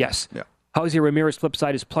said, yes. Yeah. Jose Ramirez, flip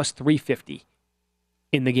side, is plus 350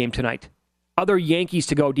 in the game tonight. Other Yankees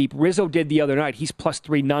to go deep. Rizzo did the other night. He's plus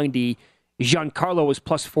 390. Giancarlo is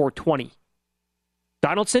plus 420.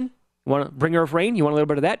 Donaldson, you want a bringer of rain? You want a little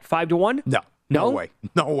bit of that? 5-1? No way.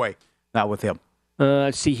 No way. Not with him.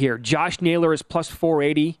 Let's see here. Josh Naylor is plus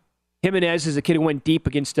 480. Jimenez is a kid who went deep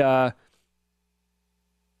against the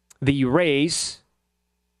Rays,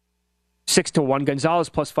 6-1. Gonzalez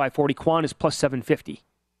plus 540. Kwan is plus 750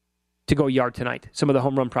 to go yard tonight. Some of the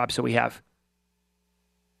home run props that we have.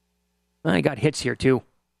 I got hits here too.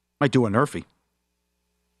 Might do a Nerfy.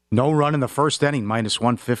 No run in the first inning, minus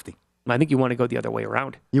 150. I think you want to go the other way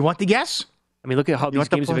around. You want the guess? I mean, look at how these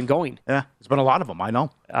games have been going. Yeah, there's been a lot of them, I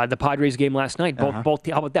know. The Padres game last night, how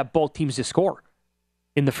about that? Both teams to score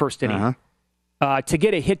in the first inning. To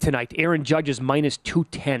get a hit tonight, Aaron Judge is minus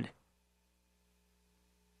 210.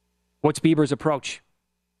 What's Bieber's approach?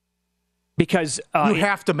 Because you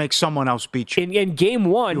have to make someone else beat you. In game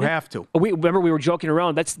one, you have to. We were joking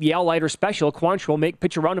around. That's the Al Leiter special. Quantrill make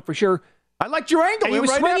pitch around it for sure. I liked your angle. He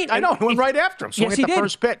was swinging. I know. He went right after him. So yes, he hit the did.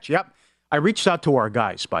 first pitch. Yep. I reached out to our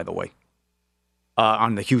guys, by the way,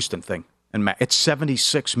 on the Houston thing, and it's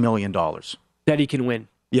 $76 million that he can win.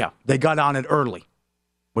 Yeah, they got on it early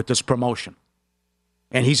with this promotion,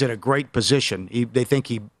 and he's in a great position. They think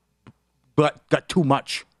he got too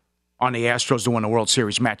much on the Astros to win the World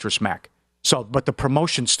Series, Mattress Mac. So, but the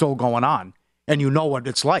promotion's still going on, and you know what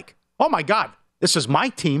it's like. Oh my God, this is my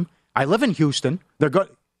team. I live in Houston. They're good.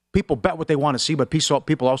 People bet what they want to see, but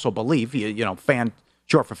people also believe. Fan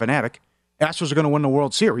short for fanatic. Astros are going to win the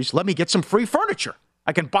World Series. Let me get some free furniture.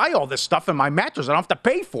 I can buy all this stuff in my mattress. I don't have to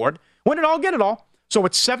pay for it. Win it all, get it all. So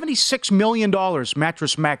it's $76 million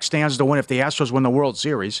Mattress Mac stands to win if the Astros win the World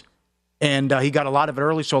Series. And he got a lot of it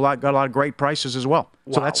early, so got a lot of great prices as well.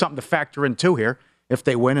 Wow. So that's something to factor in, too, here, if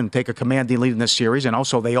they win and take a commanding lead in this series. And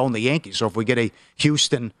also, they own the Yankees. So if we get a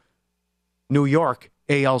Houston-New York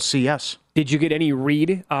ALCS. Did you get any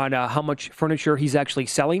read on how much furniture he's actually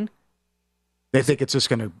selling? They think it's just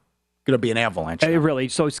going to be an avalanche. Really?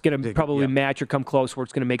 So it's going to probably match or come close where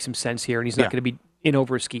it's going to make some sense here, and he's not going to be in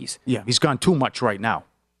over his skis. Yeah, he's gone too much right now.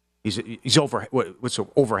 He's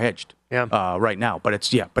overhedged right now. But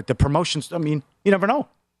but the promotions, I mean, you never know.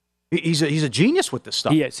 He's a genius with this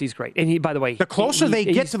stuff. He is. He's great. And by the way, the closer they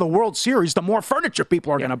get to the World Series, the more furniture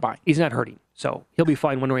people are going to buy. He's not hurting, so he'll be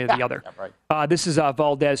fine one way or the other. Right. This is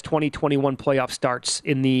Valdez 2021 playoff starts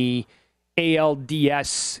in the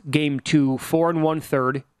ALDS Game 2, 4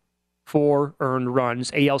 1/3, 4 earned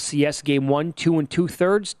runs. ALCS Game 1, 2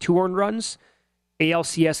 2/3, 2 earned runs.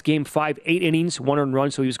 ALCS Game 5, 8 innings, 1 earned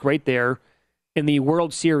run, so he was great there. In the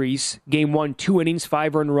World Series, Game 1, 2 innings,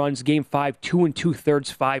 5 earned runs. Game 5, 2 2/3,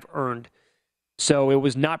 5 earned. So it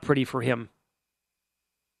was not pretty for him.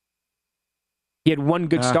 He had one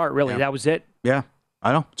good start, really. That was it. Yeah,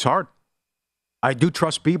 I know. It's hard. I do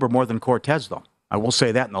trust Bieber more than Cortez, though. I will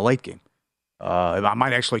say that in the late game. I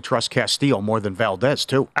might actually trust Castillo more than Valdez,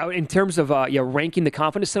 too. In terms of ranking the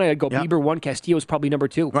confidence tonight, I'd go Bieber 1, Castillo's probably number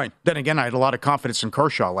 2. Right. Then again, I had a lot of confidence in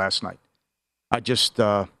Kershaw last night.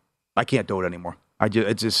 I can't do it anymore. He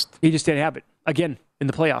just didn't have it again in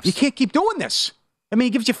the playoffs. You can't keep doing this. I mean, he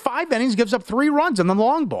gives you 5 innings, gives up 3 runs, and then the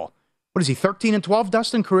long ball. What is he, 13-12,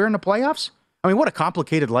 Dustin, career in the playoffs? I mean, what a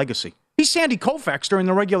complicated legacy. He's Sandy Koufax during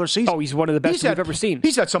the regular season. Oh, he's one of the best we've ever seen.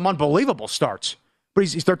 He's had some unbelievable starts, but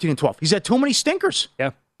he's 13-12. He's had too many stinkers.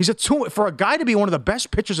 Yeah. For a guy to be one of the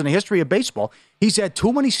best pitchers in the history of baseball, he's had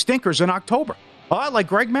too many stinkers in October. Like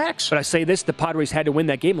Greg Maddux. But I say this, the Padres had to win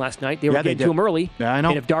that game last night. They were getting to him early. Yeah, I know.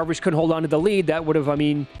 And if Darvish couldn't hold on to the lead, that would have,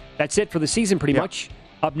 that's it for the season pretty much.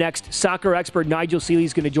 Up next, soccer expert Nigel Seeley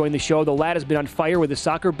is going to join the show. The lad has been on fire with his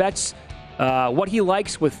soccer bets. What he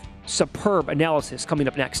likes with superb analysis coming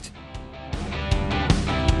up next.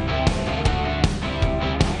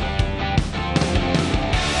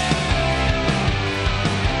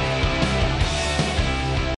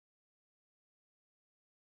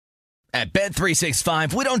 At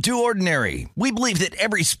Bet365, we don't do ordinary. We believe that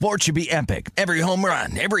every sport should be epic. Every home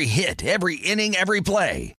run, every hit, every inning, every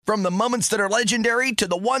play. From the moments that are legendary to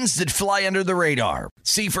the ones that fly under the radar.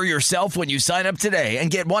 See for yourself when you sign up today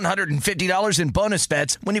and get $150 in bonus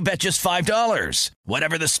bets when you bet just $5.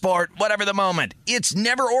 Whatever the sport, whatever the moment, it's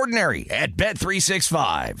never ordinary at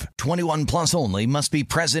Bet365. 21 plus only. Must be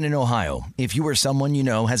present in Ohio. If you or someone you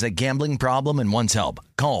know has a gambling problem and wants help,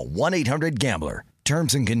 call 1-800-GAMBLER.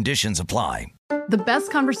 Terms and conditions apply. The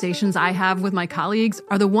best conversations I have with my colleagues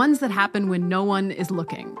are the ones that happen when no one is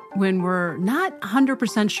looking, when we're not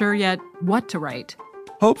 100% sure yet what to write.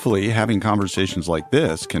 Hopefully, having conversations like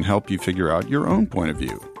this can help you figure out your own point of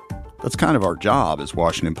view. That's kind of our job as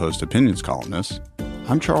Washington Post opinions columnists.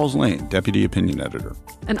 I'm Charles Lane, Deputy Opinion Editor.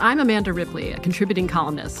 And I'm Amanda Ripley, a contributing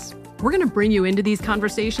columnist. We're going to bring you into these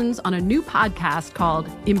conversations on a new podcast called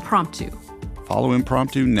Impromptu. Follow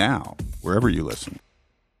Impromptu now, wherever you listen.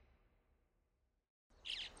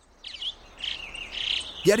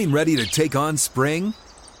 Getting ready to take on spring?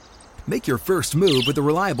 Make your first move with the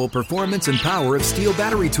reliable performance and power of Steel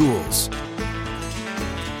battery tools.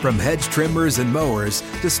 From hedge trimmers and mowers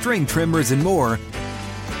to string trimmers and more,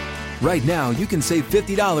 right now you can save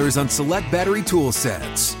 $50 on select battery tool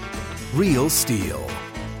sets. Real Steel.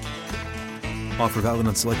 Offer valid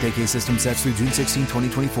on select AK system sets through June 16,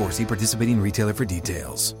 2024. See participating retailer for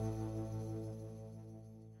details.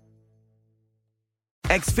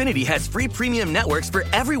 Xfinity has free premium networks for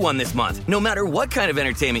everyone this month, no matter what kind of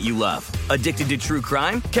entertainment you love. Addicted to true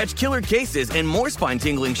crime? Catch killer cases and more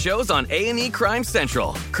spine-tingling shows on A&E Crime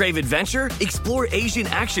Central. Crave adventure? Explore Asian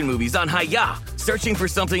action movies on Hi-YAH. Searching for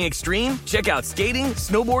something extreme? Check out skating,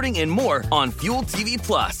 snowboarding, and more on Fuel TV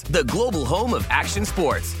Plus, the global home of action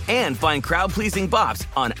sports. And find crowd-pleasing bops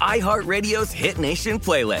on iHeartRadio's Hit Nation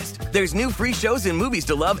playlist. There's new free shows and movies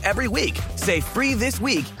to love every week. Say free this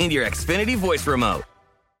week in your Xfinity voice remote.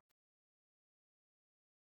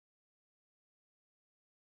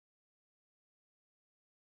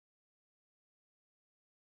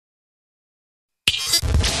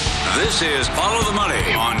 This is Follow the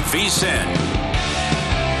Money on VSiN.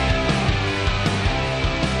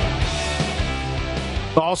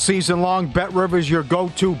 All season long, BetRivers, your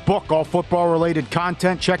go-to book, all football-related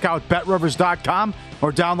content. Check out BetRivers.com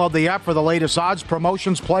or download the app for the latest odds,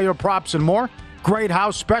 promotions, player props, and more. Great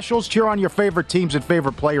house specials. Cheer on your favorite teams and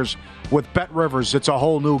favorite players with BetRivers. It's a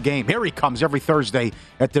whole new game. Here he comes every Thursday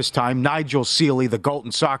at this time. Nigel Seeley, the GOAT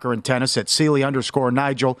in soccer and tennis, at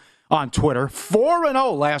Seeley_Nigel on Twitter.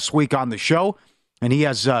 4-0 last week on the show, and he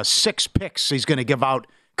has 6 picks he's going to give out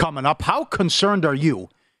coming up. How concerned are you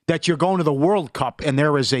that you're going to the World Cup and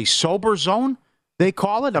there is a sober zone, they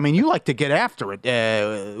call it? I mean, you like to get after it.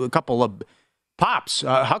 A couple of pops.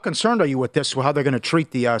 How concerned are you with this, how they're going to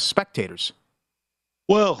treat the spectators?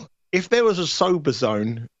 Well, if there was a sober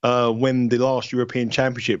zone when the last European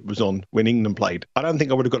Championship was on, when England played, I don't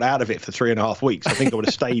think I would have got out of it for 3.5 weeks. I think I would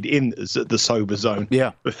have stayed in the sober zone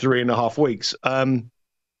for 3.5 weeks. I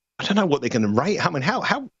don't know what they're going to rate. I mean,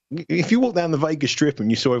 how if you walk down the Vegas Strip and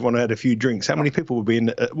you saw everyone had a few drinks, how many people would be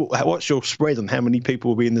in? What's your spread on how many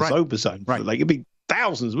people will be in the sober zone? Right. Like, it'd be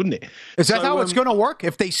thousands, wouldn't it? Is that how it's going to work?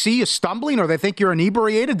 If they see you stumbling or they think you're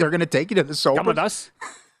inebriated, they're going to take you to the sober. Come with us.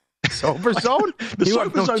 Sober zone? The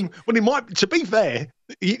sober zone. Well, it might. To be fair,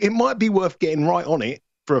 it might be worth getting right on it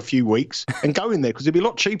for a few weeks and going there because it'd be a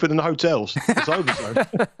lot cheaper than the hotels. The sober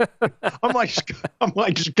zone. I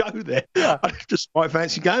might just go there. Yeah. I just might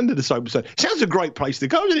fancy going to the sober zone. Sounds a great place to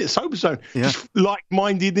go, isn't it? Sober zone. Yeah. Just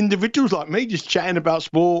like-minded individuals like me, just chatting about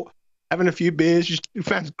sport, having a few beers. It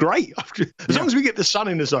sounds great. As long as we get the sun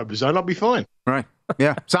in the sober zone, I'll be fine. Right.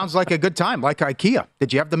 Yeah. Sounds like a good time. Like IKEA.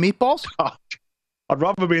 Did you have the meatballs? I'd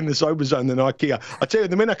rather be in the sober zone than IKEA. I tell you,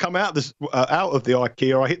 the minute I come out of the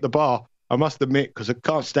IKEA, I hit the bar. I must admit, because I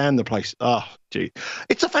can't stand the place. Oh, gee.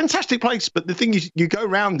 It's a fantastic place, but the thing is, you go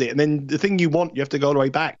around it, and then the thing you want, you have to go all the way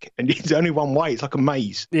back, and it's only one way. It's like a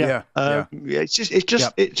maze. Yeah. It's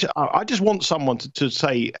just. I just want someone to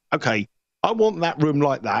say, okay, I want that room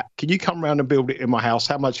like that. Can you come around and build it in my house?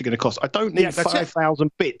 How much is it going to cost? I don't need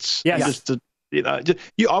 5,000 bits. Yeah. Just to,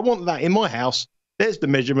 I want that in my house. There's the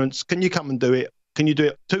measurements. Can you come and do it? Can you do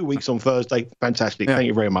it 2 weeks on Thursday? Fantastic. Yeah. Thank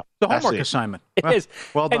you very much. The homework assignment. It is.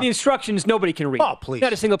 Well done. And the instructions nobody can read. Oh, please.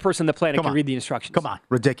 Not a single person on the planet can read the instructions. Come on.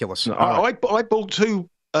 Ridiculous. No, I bought 2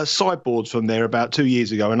 sideboards from there about 2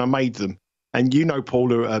 years ago, and I made them. And you know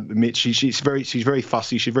Paula, Mitch, she's very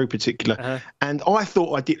fussy. She's very particular. Uh-huh. And I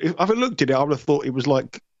thought if I looked at it, I would have thought it was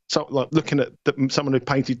like looking at someone who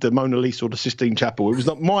painted the Mona Lisa or the Sistine Chapel. It was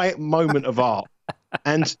like my moment of art.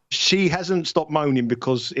 And she hasn't stopped moaning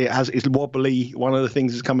because it's wobbly. One of the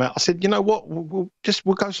things has come out. I said, you know what? We'll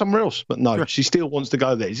go somewhere else. But no, she still wants to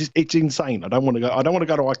go there. It's insane. I don't want to go. I don't want to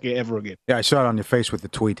go to IKEA ever again. Yeah, I saw it on your face with the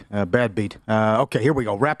tweet. Bad beat. Okay, here we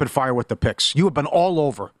go. Rapid fire with the picks. You have been all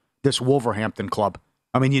over this Wolverhampton club.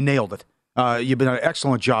 I mean, you nailed it. You've been an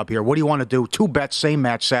excellent job here. What do you want to do? 2 bets, same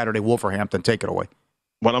match Saturday. Wolverhampton. Take it away.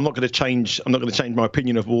 Well, I'm not going to change my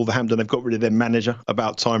opinion of Wolverhampton. They've got rid of their manager.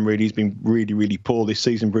 About time, really. He's been really, really poor this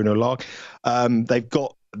season, Bruno Lage. They've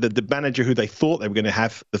got the manager who they thought they were going to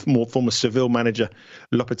have, the former Seville manager,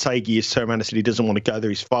 Lopetegui, is turned around and said he doesn't want to go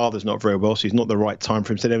there. His father's not very well, so it's not the right time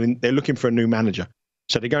for him. So they're looking for a new manager.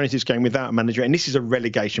 So they're going into this game without a manager, and this is a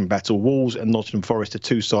relegation battle. Wolves and Nottingham Forest are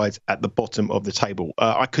 2 sides at the bottom of the table.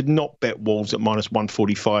 I could not bet Wolves at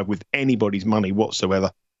 -145 with anybody's money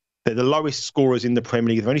whatsoever. They're the lowest scorers in the Premier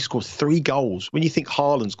League. They've only scored 3 goals. When you think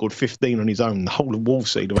Haaland scored 15 on his own, the whole of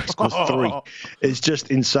Wolves side only scores 3. It's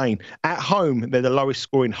just insane. At home, they're the lowest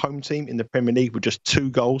scoring home team in the Premier League with just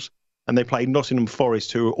 2 goals. And they played Nottingham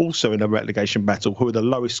Forest, who are also in a relegation battle, who are the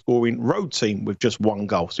lowest scoring road team with just 1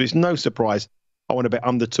 goal. So it's no surprise. I want to bet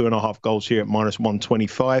under 2.5 goals here at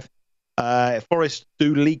 -125. Forest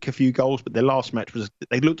do leak a few goals, but their last match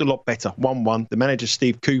they looked a lot better. 1-1. The manager,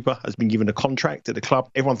 Steve Cooper, has been given a contract at the club.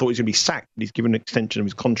 Everyone thought he was going to be sacked, but he's given an extension of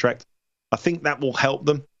his contract. I think that will help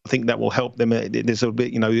them. There's a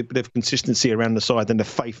bit, a bit of consistency around the side and the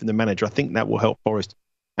faith in the manager. I think that will help Forest.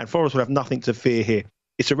 And Forest will have nothing to fear here.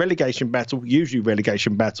 It's a relegation battle. Usually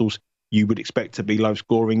relegation battles, you would expect to be low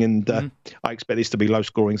scoring, and I expect this to be low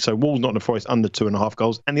scoring. So Wolves, Nottingham Forest under 2.5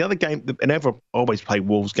 goals. And the other game, whenever I always play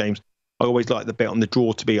Wolves games, I always like the bet on the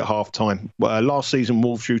draw to be at half time. Last season,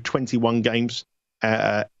 Wolves drew 21 games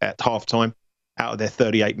at half time out of their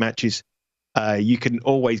 38 matches. You can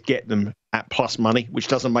always get them at plus money, which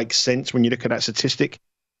doesn't make sense when you look at that statistic.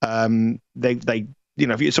 The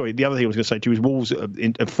other thing I was going to say to you is Wolves,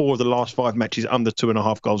 in 4 of the last 5 matches, under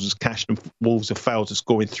 2.5 goals is cashed, and Wolves have failed to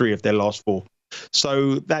score in 3 of their last 4.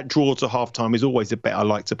 So that draw to half-time is always a bet I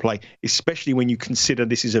like to play, especially when you consider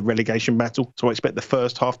this is a relegation battle. So I expect the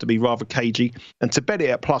first half to be rather cagey. And to bet it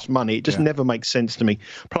at plus money, it just never makes sense to me.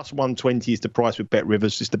 Plus 120 is the price with Bet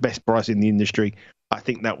Rivers. It's the best price in the industry. I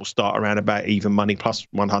think that will start around about even money, plus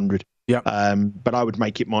 100. Yep. But I would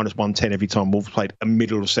make it minus 110 every time Wolves played a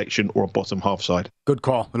middle of section or a bottom half side. Good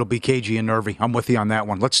call. It'll be cagey and nervy. I'm with you on that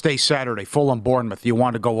one. Let's stay Saturday. Fulham, Bournemouth. You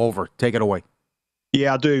want to go over. Take it away.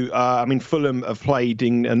 Yeah, I do. Fulham have played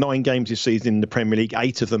in 9 games this season in the Premier League.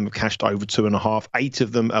 8 of them have cashed over 2.5. 8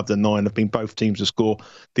 of them of the 9 have been both teams to score.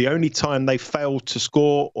 The only time they failed to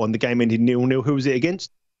score on the game ended 0-0, who was it against?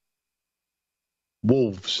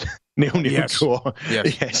 Wolves. 0-0 draw.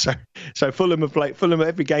 Yes. Yeah, so Fulham have played. Fulham,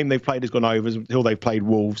 every game they've played has gone over until they've played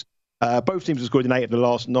Wolves. Both teams have scored in 8 of the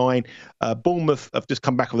last 9. Bournemouth have just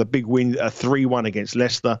come back with a big win, 3-1 against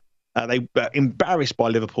Leicester. They were embarrassed by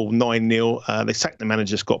Liverpool 9-0. They sacked the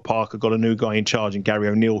manager, Scott Parker, got a new guy in charge in Gary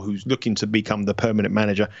O'Neill, who's looking to become the permanent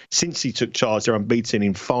manager. Since he took charge, they're unbeaten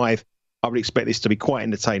in 5. I would expect this to be quite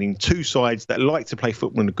entertaining. 2 sides that like to play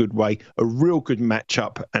football in a good way, a real good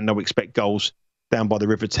matchup, and I would expect goals down by the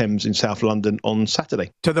River Thames in South London on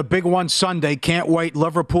Saturday. To the big one Sunday. Can't wait.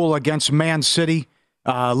 Liverpool against Man City.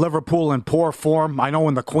 Liverpool in poor form. I know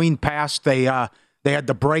when the Queen passed, they had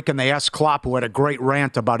the break and they asked Klopp, who had a great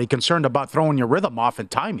rant about, he concerned about throwing your rhythm off in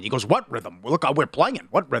timing. He goes, what rhythm? Look, we're playing.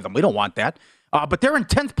 What rhythm? We don't want that. But they're in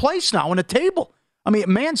 10th place now in the table. I mean,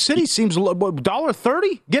 Man City seems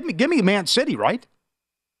 $1.30. Give me Man City, right?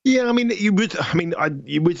 Yeah, you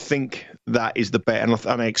would think that is the bet,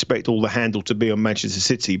 and I expect all the handle to be on Manchester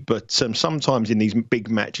City. But sometimes in these big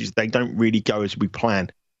matches, they don't really go as we plan.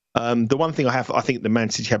 The one thing I think the Man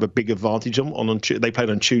City have a big advantage on they played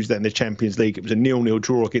on Tuesday in the Champions League. It was a 0-0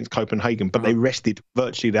 draw against Copenhagen, but they rested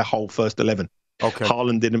virtually their whole first 11. Okay.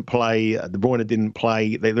 Haaland didn't play, De Bruyne didn't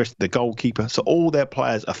play, they rested the goalkeeper. So all their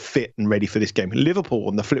players are fit and ready for this game. Liverpool,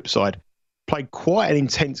 on the flip side, played quite an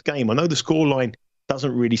intense game. I know the scoreline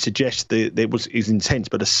doesn't really suggest that it was intense,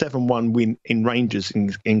 but a 7-1 win in Rangers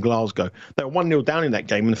in Glasgow. They were 1-0 down in that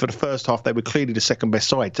game, and for the first half, they were clearly the second best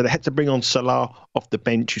side. So they had to bring on Salah off the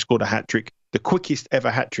bench, who scored a hat-trick, the quickest ever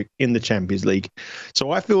hat-trick in the Champions League.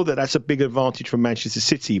 So I feel that that's a big advantage for Manchester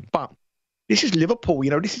City. But this is Liverpool.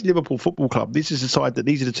 This is Liverpool Football Club. This is a side that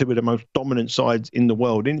these are the 2 of the most dominant sides in the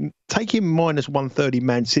world. And taking minus 130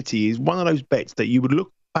 Man City is one of those bets that you would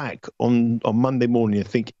look back on Monday morning and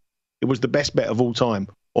think, it was the best bet of all time,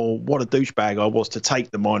 or what a douchebag I was to take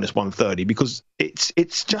the minus 130, because it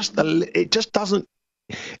just doesn't.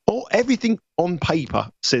 Everything on paper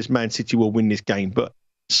says Man City will win this game, but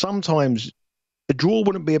sometimes a draw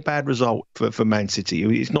wouldn't be a bad result for Man City.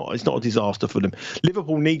 It's not a disaster for them.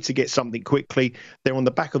 Liverpool need to get something quickly. They're on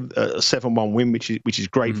the back of a 7-1 win, which is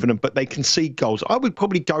great for them, but they concede goals. I would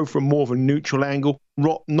probably go for more of a neutral angle,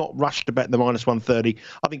 not rush to bet the minus 130.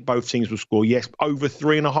 I think both teams will score, yes, over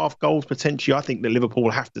 3.5 goals potentially. I think that Liverpool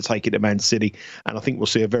will have to take it to Man City, and I think we'll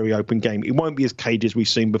see a very open game. It won't be as cagey as we've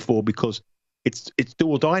seen before, because it's do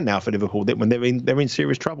or die now for Liverpool. When they're in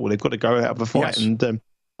serious trouble, they've got to go out of a fight. Yes. And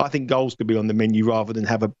I think goals could be on the menu rather than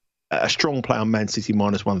have a strong play on Man City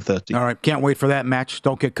minus 130. All right, can't wait for that match.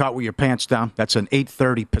 Don't get caught with your pants down. That's an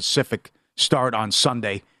 8:30 Pacific start on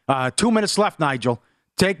Sunday. 2 minutes left, Nigel.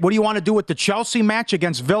 What do you want to do with the Chelsea match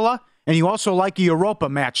against Villa? And you also like a Europa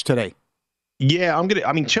match today. Yeah,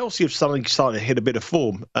 Chelsea have suddenly started to hit a bit of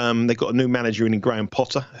form. They've got a new manager in Graham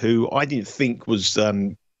Potter, who I didn't think was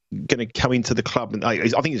going to come into the club. And I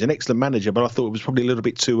think he's an excellent manager, but I thought it was probably a little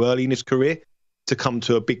bit too early in his career to come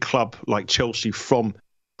to a big club like Chelsea from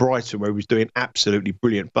Brighton, where he was doing absolutely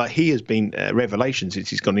brilliant. But he has been a revelation since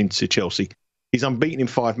he's gone into Chelsea. He's unbeaten in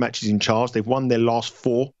 5 matches in charge. They've won their last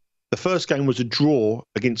 4. The first game was a draw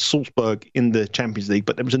against Salzburg in the Champions League,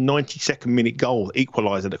 but there was a 92nd minute goal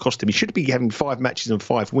equaliser that cost him. He should be having 5 matches and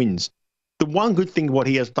 5 wins. The one good thing what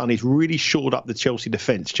he has done is really shored up the Chelsea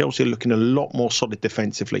defence. Chelsea are looking a lot more solid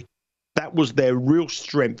defensively. That was their real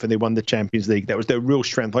strength when they won the Champions League. That was their real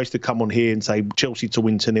strength. I used to come on here and say Chelsea to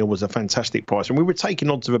win 2-0 was a fantastic price. And we were taking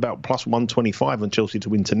odds of about plus 125 on Chelsea to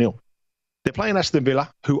win 2-0. They're playing Aston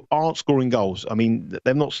Villa, who aren't scoring goals. I mean,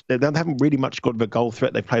 they haven't really much got of a goal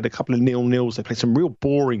threat. They've played a couple of 0-0s. They played some real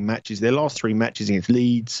boring matches. Their last 3 matches against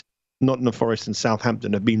Leeds, Nottingham Forest and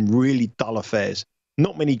Southampton have been really dull affairs.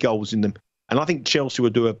 Not many goals in them. And I think Chelsea will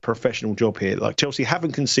do a professional job here. Like, Chelsea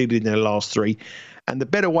haven't conceded in their last 3. And the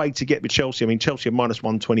better way to get with Chelsea, I mean, Chelsea are minus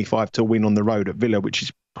 125 to win on the road at Villa, which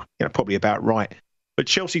is probably about right. But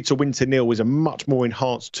Chelsea to win to 0 is a much more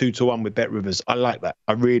enhanced 2-1 with BetRivers. I like that.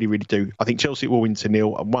 I really, really do. I think Chelsea will win to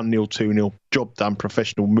 0, a 1-0, 2-0. Job done,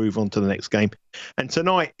 professional, move on to the next game. And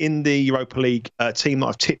tonight in the Europa League, a team that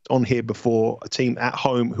I've tipped on here before, a team at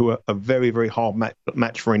home who are a very, very hard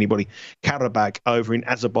match for anybody, Karabakh over in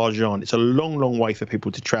Azerbaijan. It's a long, long way for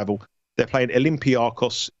people to travel. They're playing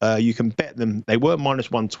Olympiacos. You can bet them. They were minus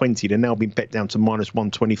 120. They're now being bet down to minus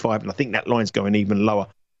 125. And I think that line's going even lower.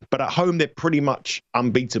 But at home, they're pretty much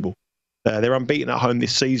unbeatable. They're unbeaten at home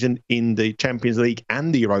this season in the Champions League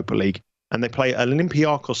and the Europa League. And they play an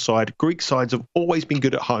Olympiacos side. Greek sides have always been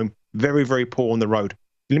good at home, very, very poor on the road.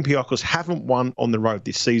 Olympiacos haven't won on the road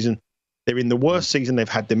this season. They're in the worst season they've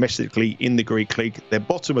had domestically in the Greek league. They're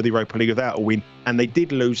bottom of the Europa League without a win. And they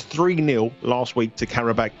did lose 3-0 last week to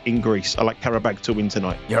Karabakh in Greece. I like Karabakh to win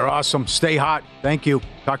tonight. You're awesome. Stay hot. Thank you.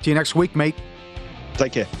 Talk to you next week, mate.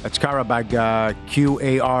 Take care. That's Karabakh,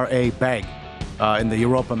 Qara Bag, in the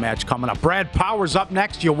Europa match coming up. Brad Powers up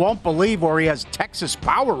next. You won't believe where he has Texas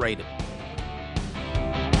Power rated.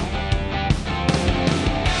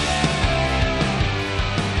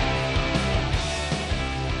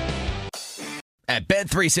 At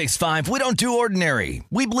Bet365, we don't do ordinary.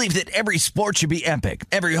 We believe that every sport should be epic.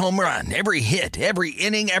 Every home run, every hit, every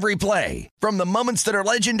inning, every play. From the moments that are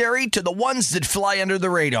legendary to the ones that fly under the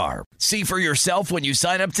radar. See for yourself when you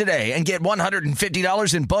sign up today and get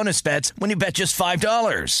 $150 in bonus bets when you bet just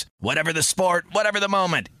 $5. Whatever the sport, whatever the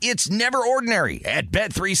moment, it's never ordinary at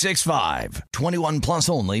Bet365. 21 plus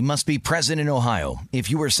only. Must be present in Ohio.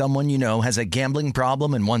 If you or someone you know has a gambling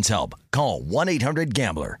problem and wants help, call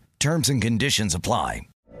 1-800-GAMBLER. Terms and conditions apply.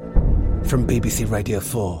 From BBC Radio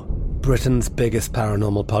 4, Britain's biggest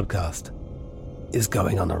paranormal podcast is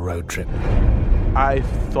going on a road trip. I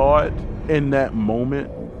thought in that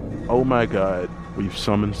moment, oh my God, we've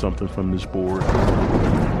summoned something from this board.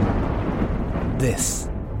 This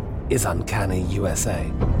is Uncanny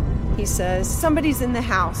USA. He says, somebody's in the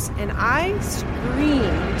house, and I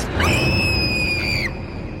screamed.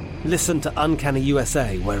 Listen to Uncanny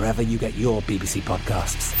USA wherever you get your BBC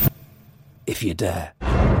podcasts, if you dare.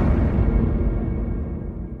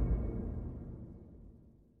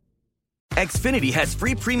 Xfinity has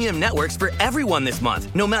free premium networks for everyone this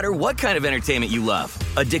month, no matter what kind of entertainment you love.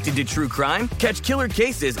 Addicted to true crime? Catch killer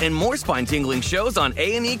cases and more spine-tingling shows on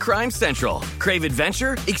A&E Crime Central. Crave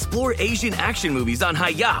adventure? Explore Asian action movies on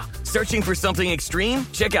Hi-YAH. Searching for something extreme?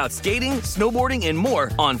 Check out skating, snowboarding, and more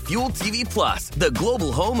on Fuel TV Plus, the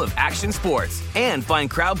global home of action sports. And find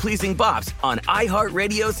crowd-pleasing bops on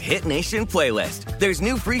iHeartRadio's Hit Nation playlist. There's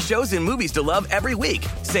new free shows and movies to love every week.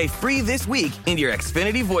 Say free this week in your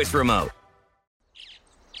Xfinity voice remote.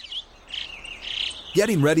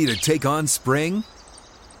 Getting ready to take on spring?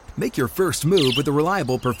 Make your first move with the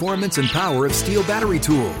reliable performance and power of Steel battery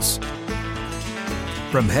tools.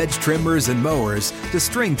 From hedge trimmers and mowers to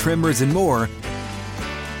string trimmers and more,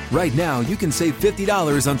 right now you can save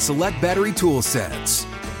 $50 on select battery tool sets.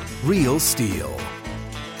 Real Steel.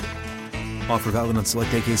 Offer valid on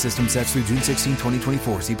select AK system sets through June 16,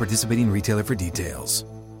 2024. See participating retailer for details.